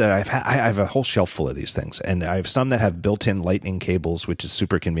ones that I have a whole shelf full of these things, and I have some that have built-in lightning cables, which is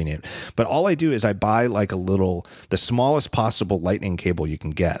super convenient. But all I do is I buy like the smallest possible lightning cable you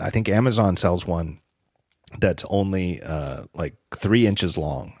can get. I think Amazon sells one that's only like 3 inches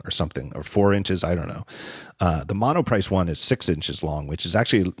long or something, or 4 inches. I don't know. The Monoprice one is 6 inches long, which is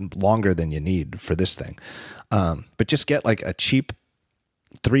actually longer than you need for this thing. But just get like a cheap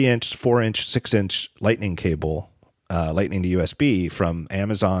 3-inch, 4-inch, 6-inch lightning cable, lightning to USB from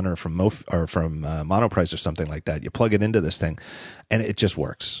Amazon or from Monoprice or something like that. You plug it into this thing, and it just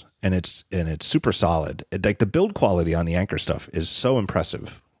works. And it's super solid. Like the build quality on the Anker stuff is so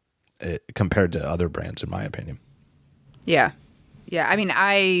impressive compared to other brands, in my opinion. Yeah. I mean,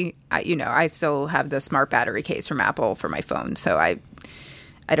 I still have the smart battery case from Apple for my phone, so I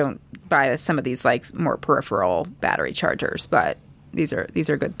don't buy some of these like more peripheral battery chargers, but these are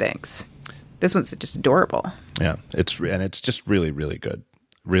good things. This one's just adorable. Yeah, it's just really, really good.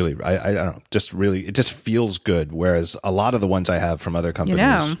 Really, I don't know, just really, it just feels good. Whereas a lot of the ones I have from other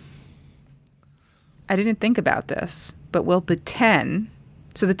companies, I didn't think about this, but will the 10?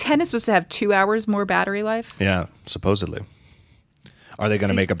 So the 10 is supposed to have 2 hours more battery life? Yeah, supposedly. Are they going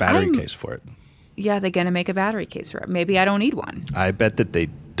to make a battery case for it? Yeah, they're going to make a battery case for it. Maybe I don't need one. I bet that they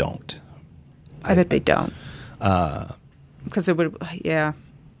don't. I bet they don't. Because it would, yeah.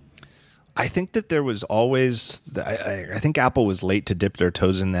 I think that there was always, I think Apple was late to dip their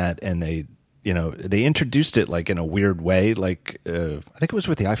toes in that, and they introduced it like in a weird way. Like I think it was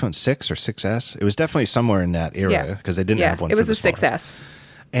with the iPhone 6 or 6S. It was definitely somewhere in that era because they didn't have one. It was the smaller. 6S.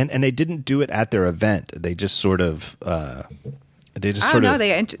 And they didn't do it at their event. They just sort of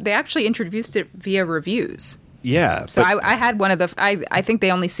they actually introduced it via reviews. Yeah. So I had one of the. I think they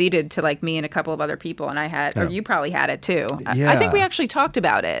only seeded to like me and a couple of other people, and I had, or you probably had it too. Yeah. I think we actually talked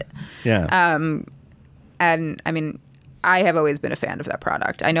about it. Yeah. And I mean, I have always been a fan of that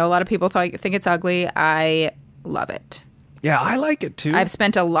product. I know a lot of people think it's ugly. I love it. Yeah, I like it too. I've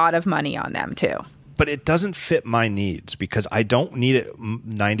spent a lot of money on them too. But it doesn't fit my needs because I don't need it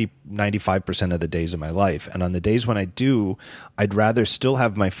 95% of the days of my life. And on the days when I do, I'd rather still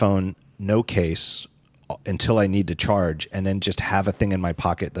have my phone, no case, until I need to charge, and then just have a thing in my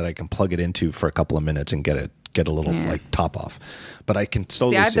pocket that I can plug it into for a couple of minutes and get a little like top off. But I can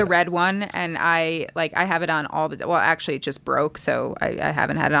slowly see I have the red one, and I have it on all the. Well, actually, it just broke, so I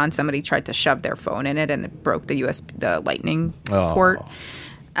haven't had it on. Somebody tried to shove their phone in it, and it broke the Lightning port.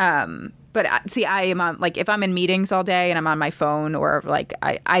 But see, I am on, like, if I'm in meetings all day and I'm on my phone, or like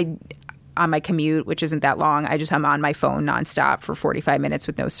I on my commute, which isn't that long, I'm on my phone nonstop for 45 minutes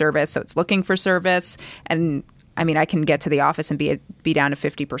with no service. So it's looking for service. And I mean, I can get to the office and be down to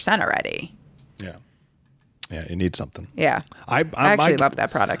 50% already. Yeah. Yeah, you need something. Yeah. I actually love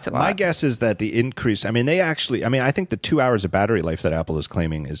that product a lot. My guess is that the increase, I think the 2 hours of battery life that Apple is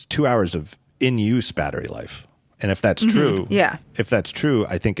claiming is 2 hours of in-use battery life. And if that's true,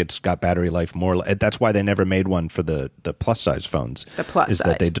 I think it's got battery life more. That's why they never made one for the plus size phones. The plus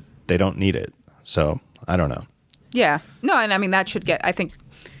size. That they don't need it. So I don't know. Yeah. No, and I mean, that should get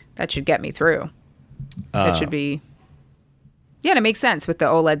me through. That should be, and it makes sense with the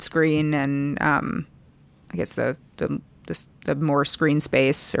OLED screen and I guess the more screen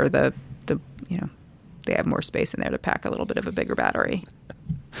space or the they have more space in there to pack a little bit of a bigger battery.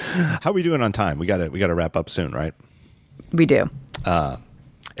 How are we doing on time? We got to wrap up soon, right? We do.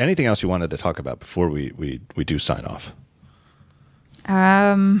 Anything else you wanted to talk about before we do sign off?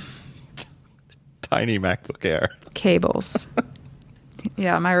 Tiny MacBook Air. Cables.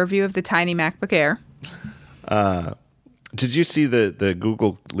 Yeah, my review of the tiny MacBook Air. Did you see the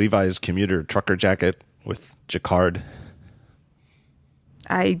Google Levi's commuter trucker jacket with jacquard?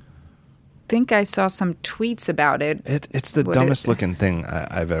 I think I saw some tweets about it. It's the dumbest looking thing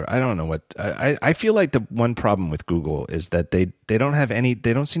I've ever. I don't know what. I feel like the one problem with Google is that they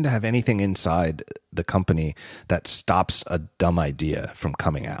don't seem to have anything inside the company that stops a dumb idea from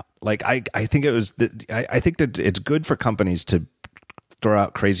coming out. Like I think it was. I think that it's good for companies to throw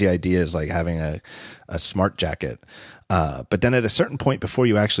out crazy ideas like having a smart jacket. But then at a certain point before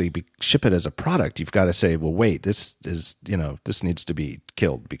you actually ship it as a product, you've got to say, well, wait, this needs to be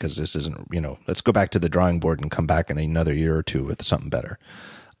killed because this isn't, let's go back to the drawing board and come back in another year or two with something better.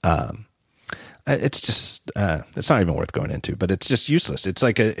 It's just, it's not even worth going into, but it's just useless. It's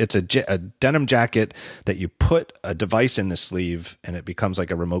like it's a denim jacket that you put a device in the sleeve and it becomes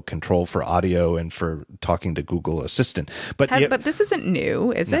like a remote control for audio and for talking to Google Assistant. But this isn't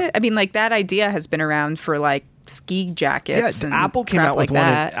new, is it? I mean, like that idea has been around for like ski jackets. Yeah, Apple came out with one.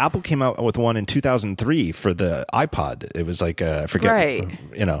 Apple came out with one in 2003 for the iPod. It was like I forget, right?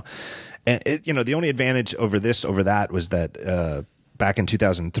 And the only advantage over that was that back in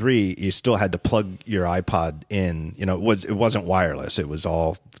 2003, you still had to plug your iPod in. It wasn't wireless; it was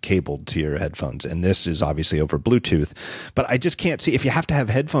all cabled to your headphones. And this is obviously over Bluetooth. But I just can't see if you have to have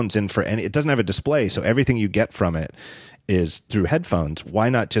headphones in for any. It doesn't have a display, so everything you get from it is through headphones. Why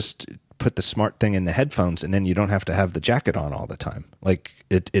not just put the smart thing in the headphones and then you don't have to have the jacket on all the time? Like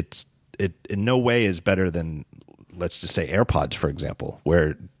it in no way is better than, let's just say, AirPods, for example,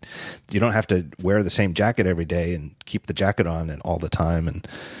 where you don't have to wear the same jacket every day and keep the jacket on and all the time. And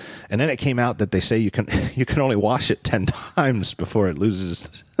then it came out that they say you can only wash it 10 times before it loses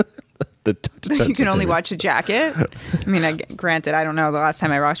the you can only wash a jacket. I mean, granted, I don't know the last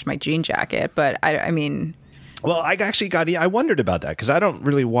time I washed my jean jacket, but I mean. Well, I wondered about that because I don't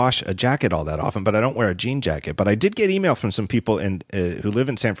really wash a jacket all that often, but I don't wear a jean jacket. But I did get email from some people who live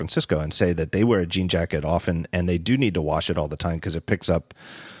in San Francisco and say that they wear a jean jacket often and they do need to wash it all the time because it picks up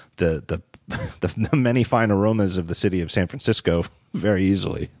the many fine aromas of the city of San Francisco very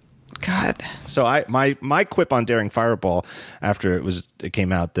easily. God. So my quip on Daring Fireball after it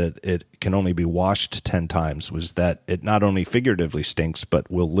came out that it can only be washed 10 times was that it not only figuratively stinks but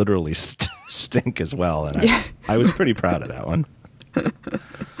will literally stink as well. And I was pretty proud of that one.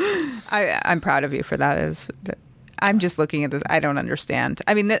 I'm proud of you for that. I'm just looking at this. I don't understand.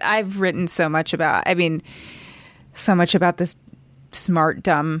 I mean, I've written so much about this smart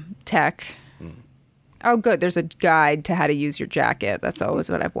dumb tech. Oh, good. There's a guide to how to use your jacket. That's always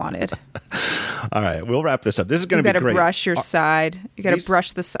what I've wanted. All right. We'll wrap this up. This is going to be great. You got to brush your side. You got to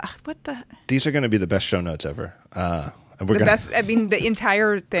brush the side. What the? These are going to be the best show notes ever. Best. I mean, the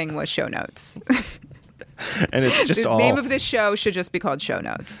entire thing was show notes. And it's just the name of this show should just be called Show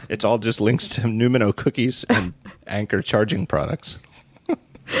Notes. It's all just links to Numino cookies and Anchor charging products.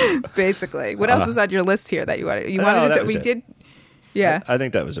 Basically. What else was on your list here that you wanted? We did. Yeah. I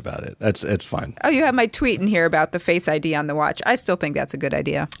think that was about it. It's fine. Oh, you have my tweet in here about the Face ID on the watch. I still think that's a good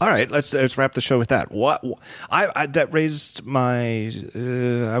idea. All right, let's wrap the show with that. What I that raised my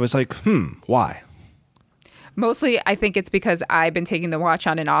I was like, why? Mostly, I think it's because I've been taking the watch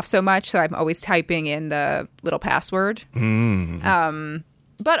on and off so much, so I'm always typing in the little password.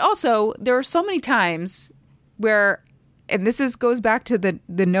 But also, there are so many times where, and this goes back to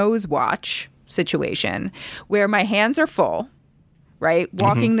the nose watch situation, where my hands are full. Right?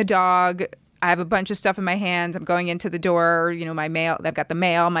 Walking the dog. I have a bunch of stuff in my hands. I'm going into the door, my mail. I've got the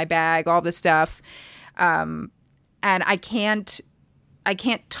mail, my bag, all this stuff. And I can't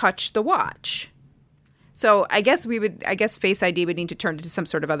touch the watch. So I guess Face ID would need to turn into some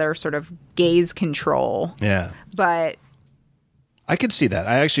sort of other sort of gaze control. Yeah. But I could see that.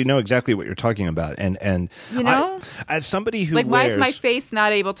 I actually know exactly what you're talking about. And You know? as somebody who Like, why wears, is my face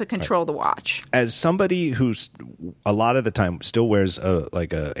not able to control the watch? as somebody who's a lot of the time still wears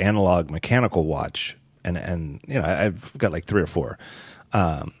a analog mechanical watch, and you know, I've got like 3 or 4,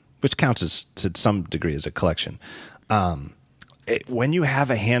 which counts as to some degree as a collection. When you have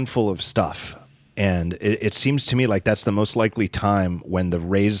a handful of stuff, and it seems to me like that's the most likely time when the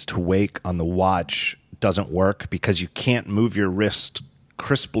raise to wake on the watch doesn't work, because you can't move your wrist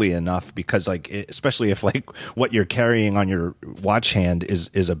crisply enough, because like especially if like what you're carrying on your watch hand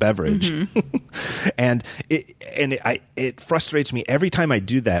is a beverage. and it frustrates me every time I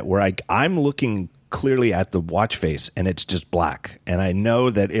do that, where I'm looking clearly at the watch face and it's just black, and I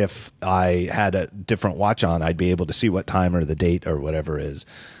know that if I had a different watch on, I'd be able to see what time or the date or whatever is.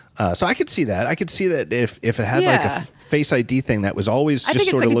 So I could see that. I could see that if it had like a Face ID thing that was always just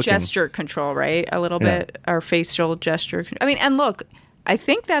sort of looking. I think it's like gesture control, right? A little bit, or facial gesture. I mean, and look, I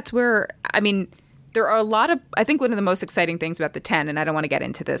think that's where, I mean, there are a lot of, I think one of the most exciting things about the 10, and I don't want to get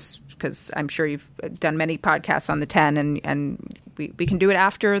into this because I'm sure you've done many podcasts on the 10, and we can do it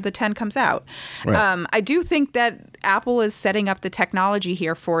after the 10 comes out. Right. I do think that Apple is setting up the technology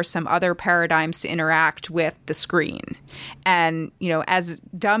here for some other paradigms to interact with the screen. And, you know, as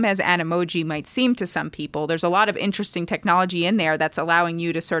dumb as Animoji might seem to some people, there's a lot of interesting technology in there that's allowing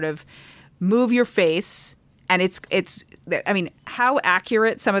you to sort of move your face. And it's, I mean, how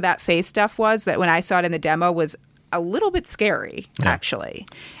accurate some of that face stuff was, that when I saw it in the demo was a little bit scary, actually.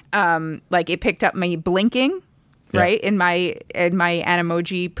 Like, it picked up me blinking, right, in my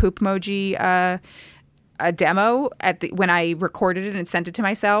Animoji poop emoji a demo when I recorded it and sent it to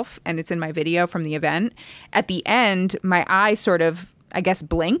myself, and it's in my video from the event. At the end, my eye sort of, I guess,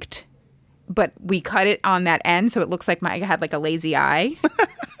 blinked, but we cut it on that end, so it looks like I had like a lazy eye.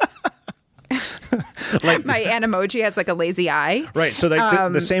 Like, my Animoji has like a lazy eye, right? So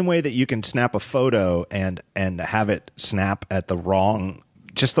like the same way that you can snap a photo and have it snap at the wrong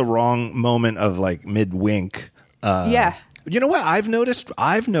moment of like mid wink. You know what I've noticed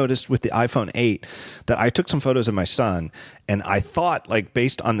with the iPhone 8, that I took some photos of my son, and I thought, like,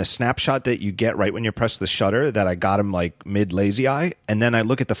 based on the snapshot that you get right when you press the shutter, that I got him like mid lazy eye, and then I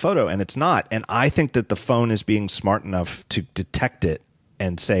look at the photo and it's not. And I think that the phone is being smart enough to detect it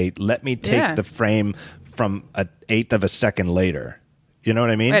and say, let me take the frame from an 1/8 of a second later. You know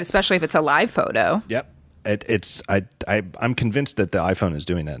what I mean? Right, especially if it's a live photo. Yep. I'm convinced that the iPhone is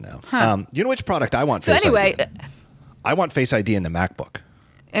doing that now. You know which product I want? So anyway, I want Face ID in the MacBook.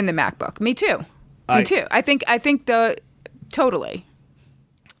 In the MacBook, me too. Me too. I think totally.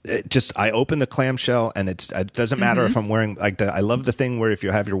 I open the clamshell, and it doesn't matter if I'm wearing I love the thing where if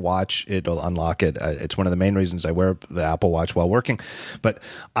you have your watch, it'll unlock it. It's one of the main reasons I wear the Apple Watch while working. But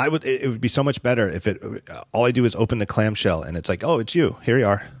it would be so much better if all I do is open the clamshell and it's like, oh, it's you. Here you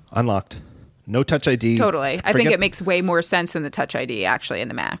are, unlocked. No Touch ID. Totally. I think it makes way more sense than the Touch ID actually in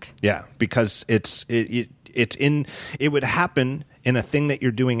the Mac. Yeah, because it would happen in a thing that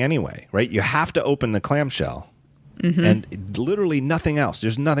you're doing anyway, right? You have to open the clamshell. And literally nothing else.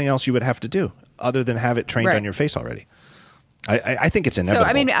 There's nothing else you would have to do other than have it trained on your face already. I think it's inevitable. So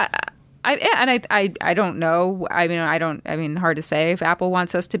I mean, I don't know. I mean, hard to say if Apple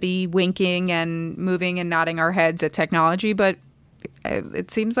wants us to be winking and moving and nodding our heads at technology, but it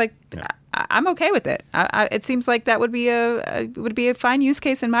seems like I'm okay with it. It seems like that would be a fine use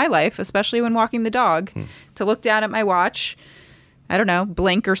case in my life, especially when walking the dog, to look down at my watch. I don't know,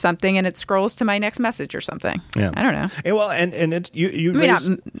 blink or something, and it scrolls to my next message or something. Yeah. I don't know. And well, and it's you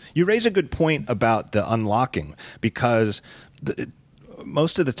raise a good point about the unlocking, because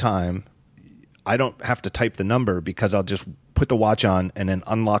most of the time I don't have to type the number, because I'll just put the watch on and then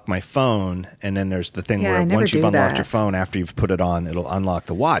unlock my phone, and then there's the thing where once you've unlocked your phone, after you've put it on, it'll unlock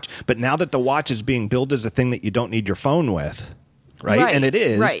the watch. But now that the watch is being billed as a thing that you don't need your phone with, right? And it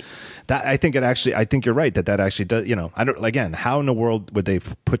is. Right. I think you're right that actually does, how in the world would they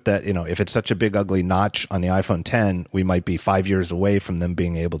put that, if it's such a big ugly notch on the iPhone 10, we might be 5 years away from them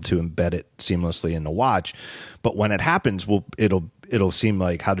being able to embed it seamlessly in the watch. But when it happens, it'll seem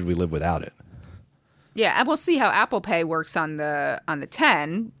like, how did we live without it? Yeah, and we'll see how Apple Pay works on the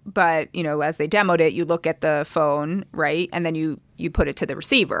 10. But as they demoed it, you look at the phone, right, and then you put it to the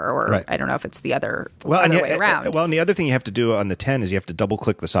receiver, or I don't know if it's the other way around. Well, and the other thing you have to do on the 10 is you have to double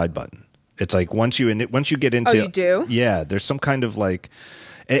click the side button. It's like once you get into, you do? Yeah, there's some kind of like,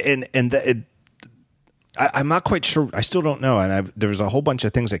 I'm not quite sure. I still don't know. And there was a whole bunch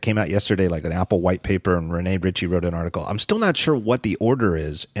of things that came out yesterday, like an Apple white paper, and Renee Ritchie wrote an article. I'm still not sure what the order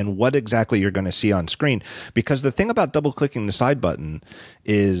is and what exactly you're going to see on screen, because the thing about double clicking the side button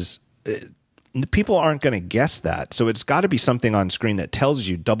is people aren't going to guess that. So it's got to be something on screen that tells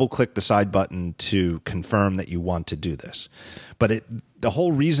you double click the side button to confirm that you want to do this. But the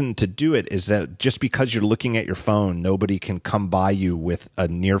whole reason to do it is that just because you're looking at your phone, nobody can come by you with a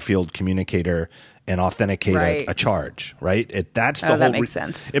near field communicator and authenticate a charge, right? That's the whole. That makes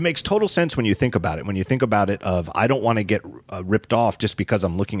sense. It makes total sense when you think about it. When you think about it, I don't want to get ripped off just because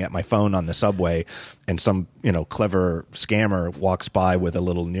I'm looking at my phone on the subway, and some clever scammer walks by with a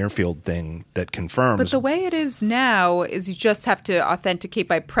little near field thing that confirms. But the way it is now is you just have to authenticate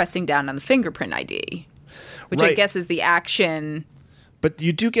by pressing down on the fingerprint ID, which I guess is the action. But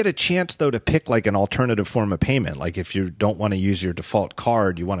you do get a chance, though, to pick like an alternative form of payment. Like if you don't want to use your default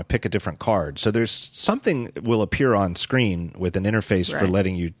card, you want to pick a different card. So there's something will appear on screen with an interface for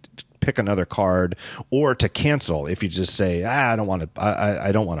letting you pick another card, or to cancel if you just say, I don't want to.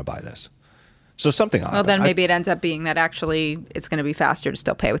 I don't want to buy this. So something. Well, then maybe it ends up being that actually it's going to be faster to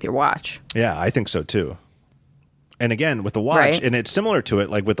still pay with your watch. Yeah, I think so too. And again, with the watch, and it's similar to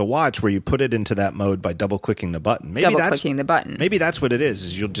it, like with the watch, where you put it into that mode by double-clicking the button. Double-clicking the button. Maybe that's what it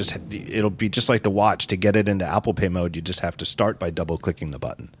is it'll be just like the watch. To get it into Apple Pay mode, you just have to start by double-clicking the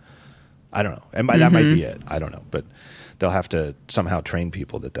button. I don't know. And that might be it. I don't know. But they'll have to somehow train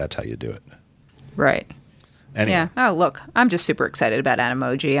people that that's how you do it. Right. Anyway. Yeah. Oh, look, I'm just super excited about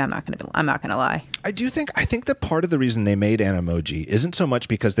Animoji. I'm not gonna lie. I think that part of the reason they made Animoji isn't so much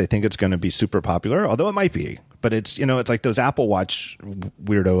because they think it's going to be super popular, although it might be. But it's it's like those Apple Watch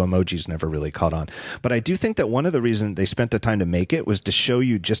weirdo emojis never really caught on. But I do think that one of the reasons they spent the time to make it was to show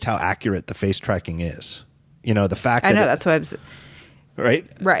you just how accurate the face tracking is. The fact that that's what I was. Right.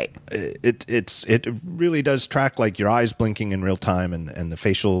 It really does track like your eyes blinking in real time and the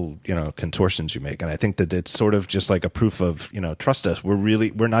facial contortions you make, and I think that it's sort of just like a proof of trust us.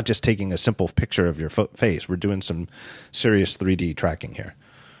 We're not just taking a simple picture of your face. We're doing some serious 3D tracking here.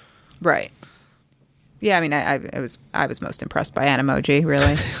 Right. Yeah, I mean, I was most impressed by Animoji,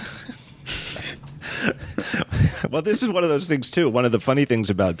 really. Well, this is one of those things too. One of the funny things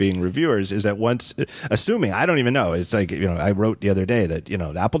about being reviewers is that assuming, I don't even know, it's like, I wrote the other day that,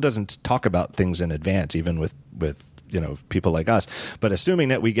 Apple doesn't talk about things in advance, even with people like us. But assuming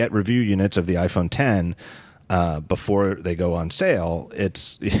that we get review units of the iPhone 10 before they go on sale,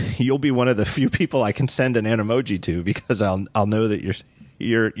 you'll be one of the few people I can send an Animoji to, because I'll know that you're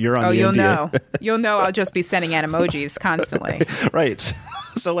on the you'll India. know. You'll know I'll just be sending Animojis constantly. Right.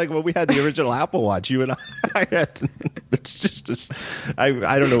 So like when we had the original Apple Watch, you and I had, it's just, I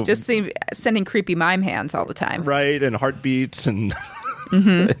don't know. Just sending creepy mime hands all the time. Right. And heartbeats and,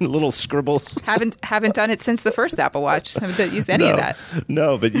 and little scribbles. Haven't done it since the first Apple Watch. Haven't used any of that.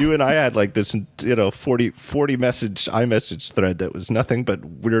 No, but you and I had like this, 40 message iMessage thread that was nothing but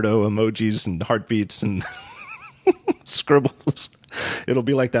weirdo emojis and heartbeats and scribbles. It'll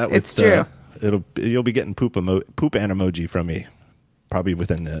be like that with. It's true. You'll be getting poop Animoji from me, probably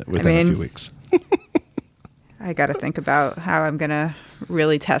within a few weeks. I got to think about how I'm gonna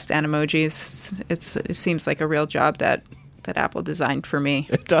really test Animojis. It seems like a real job that Apple designed for me.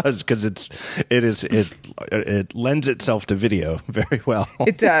 It does, because it lends itself to video very well.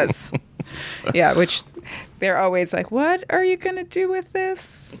 It does. Yeah, which they're always like, "What are you gonna do with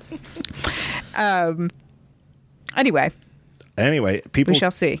this?" Anyway, people, we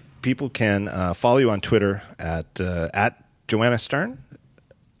shall see. People can follow you on Twitter at Joanna Stern.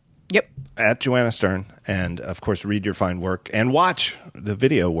 Yep. At Joanna Stern, and of course read your fine work and watch the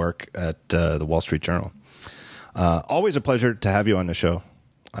video work at the Wall Street Journal. Always a pleasure to have you on the show.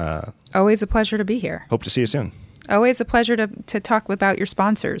 Always a pleasure to be here. Hope to see you soon. Always a pleasure to talk about your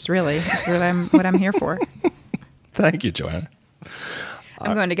sponsors. Really, that's what I'm here for. Thank you, Joanna.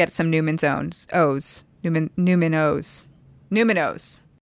 I'm going to get some Newman O's.